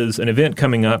there is an event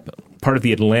coming up, part of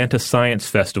the Atlanta Science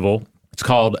Festival. It's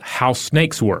called How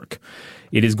Snakes Work.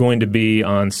 It is going to be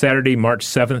on Saturday, March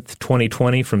 7th,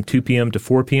 2020 from 2 p.m. to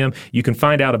 4 p.m. You can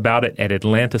find out about it at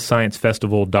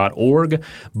atlantasciencefestival.org,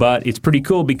 but it's pretty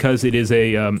cool because it is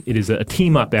a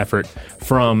team-up effort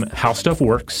from How Stuff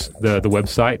Works, the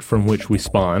website from which we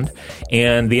spawned,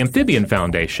 and the Amphibian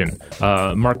Foundation,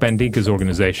 Mark Bandinka's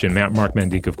organization. Mark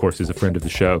Bandinka, of course, is a friend of the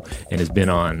show and has been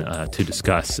on to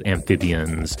discuss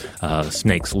amphibians,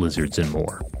 snakes, lizards, and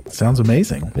more. Sounds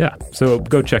amazing. Yeah, so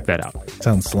go check that out.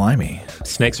 Sounds slimy.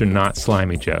 Snakes are not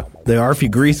slimy, Joe. They are if you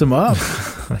grease them up.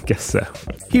 I guess so.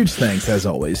 Huge thanks, as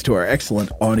always, to our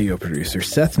excellent audio producer,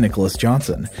 Seth Nicholas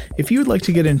Johnson. If you would like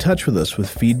to get in touch with us with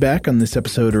feedback on this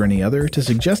episode or any other, to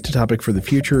suggest a topic for the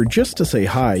future, or just to say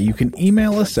hi, you can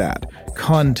email us at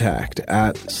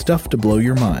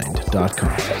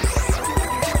contact@stufftoblowyourmind.com.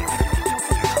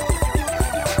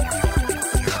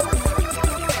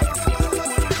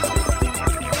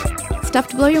 Stuff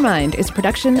to Blow Your Mind is a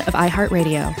production of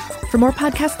iHeartRadio. For more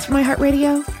podcasts from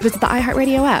iHeartRadio, visit the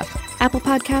iHeartRadio app, Apple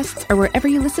Podcasts, or wherever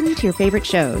you listen to your favorite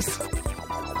shows.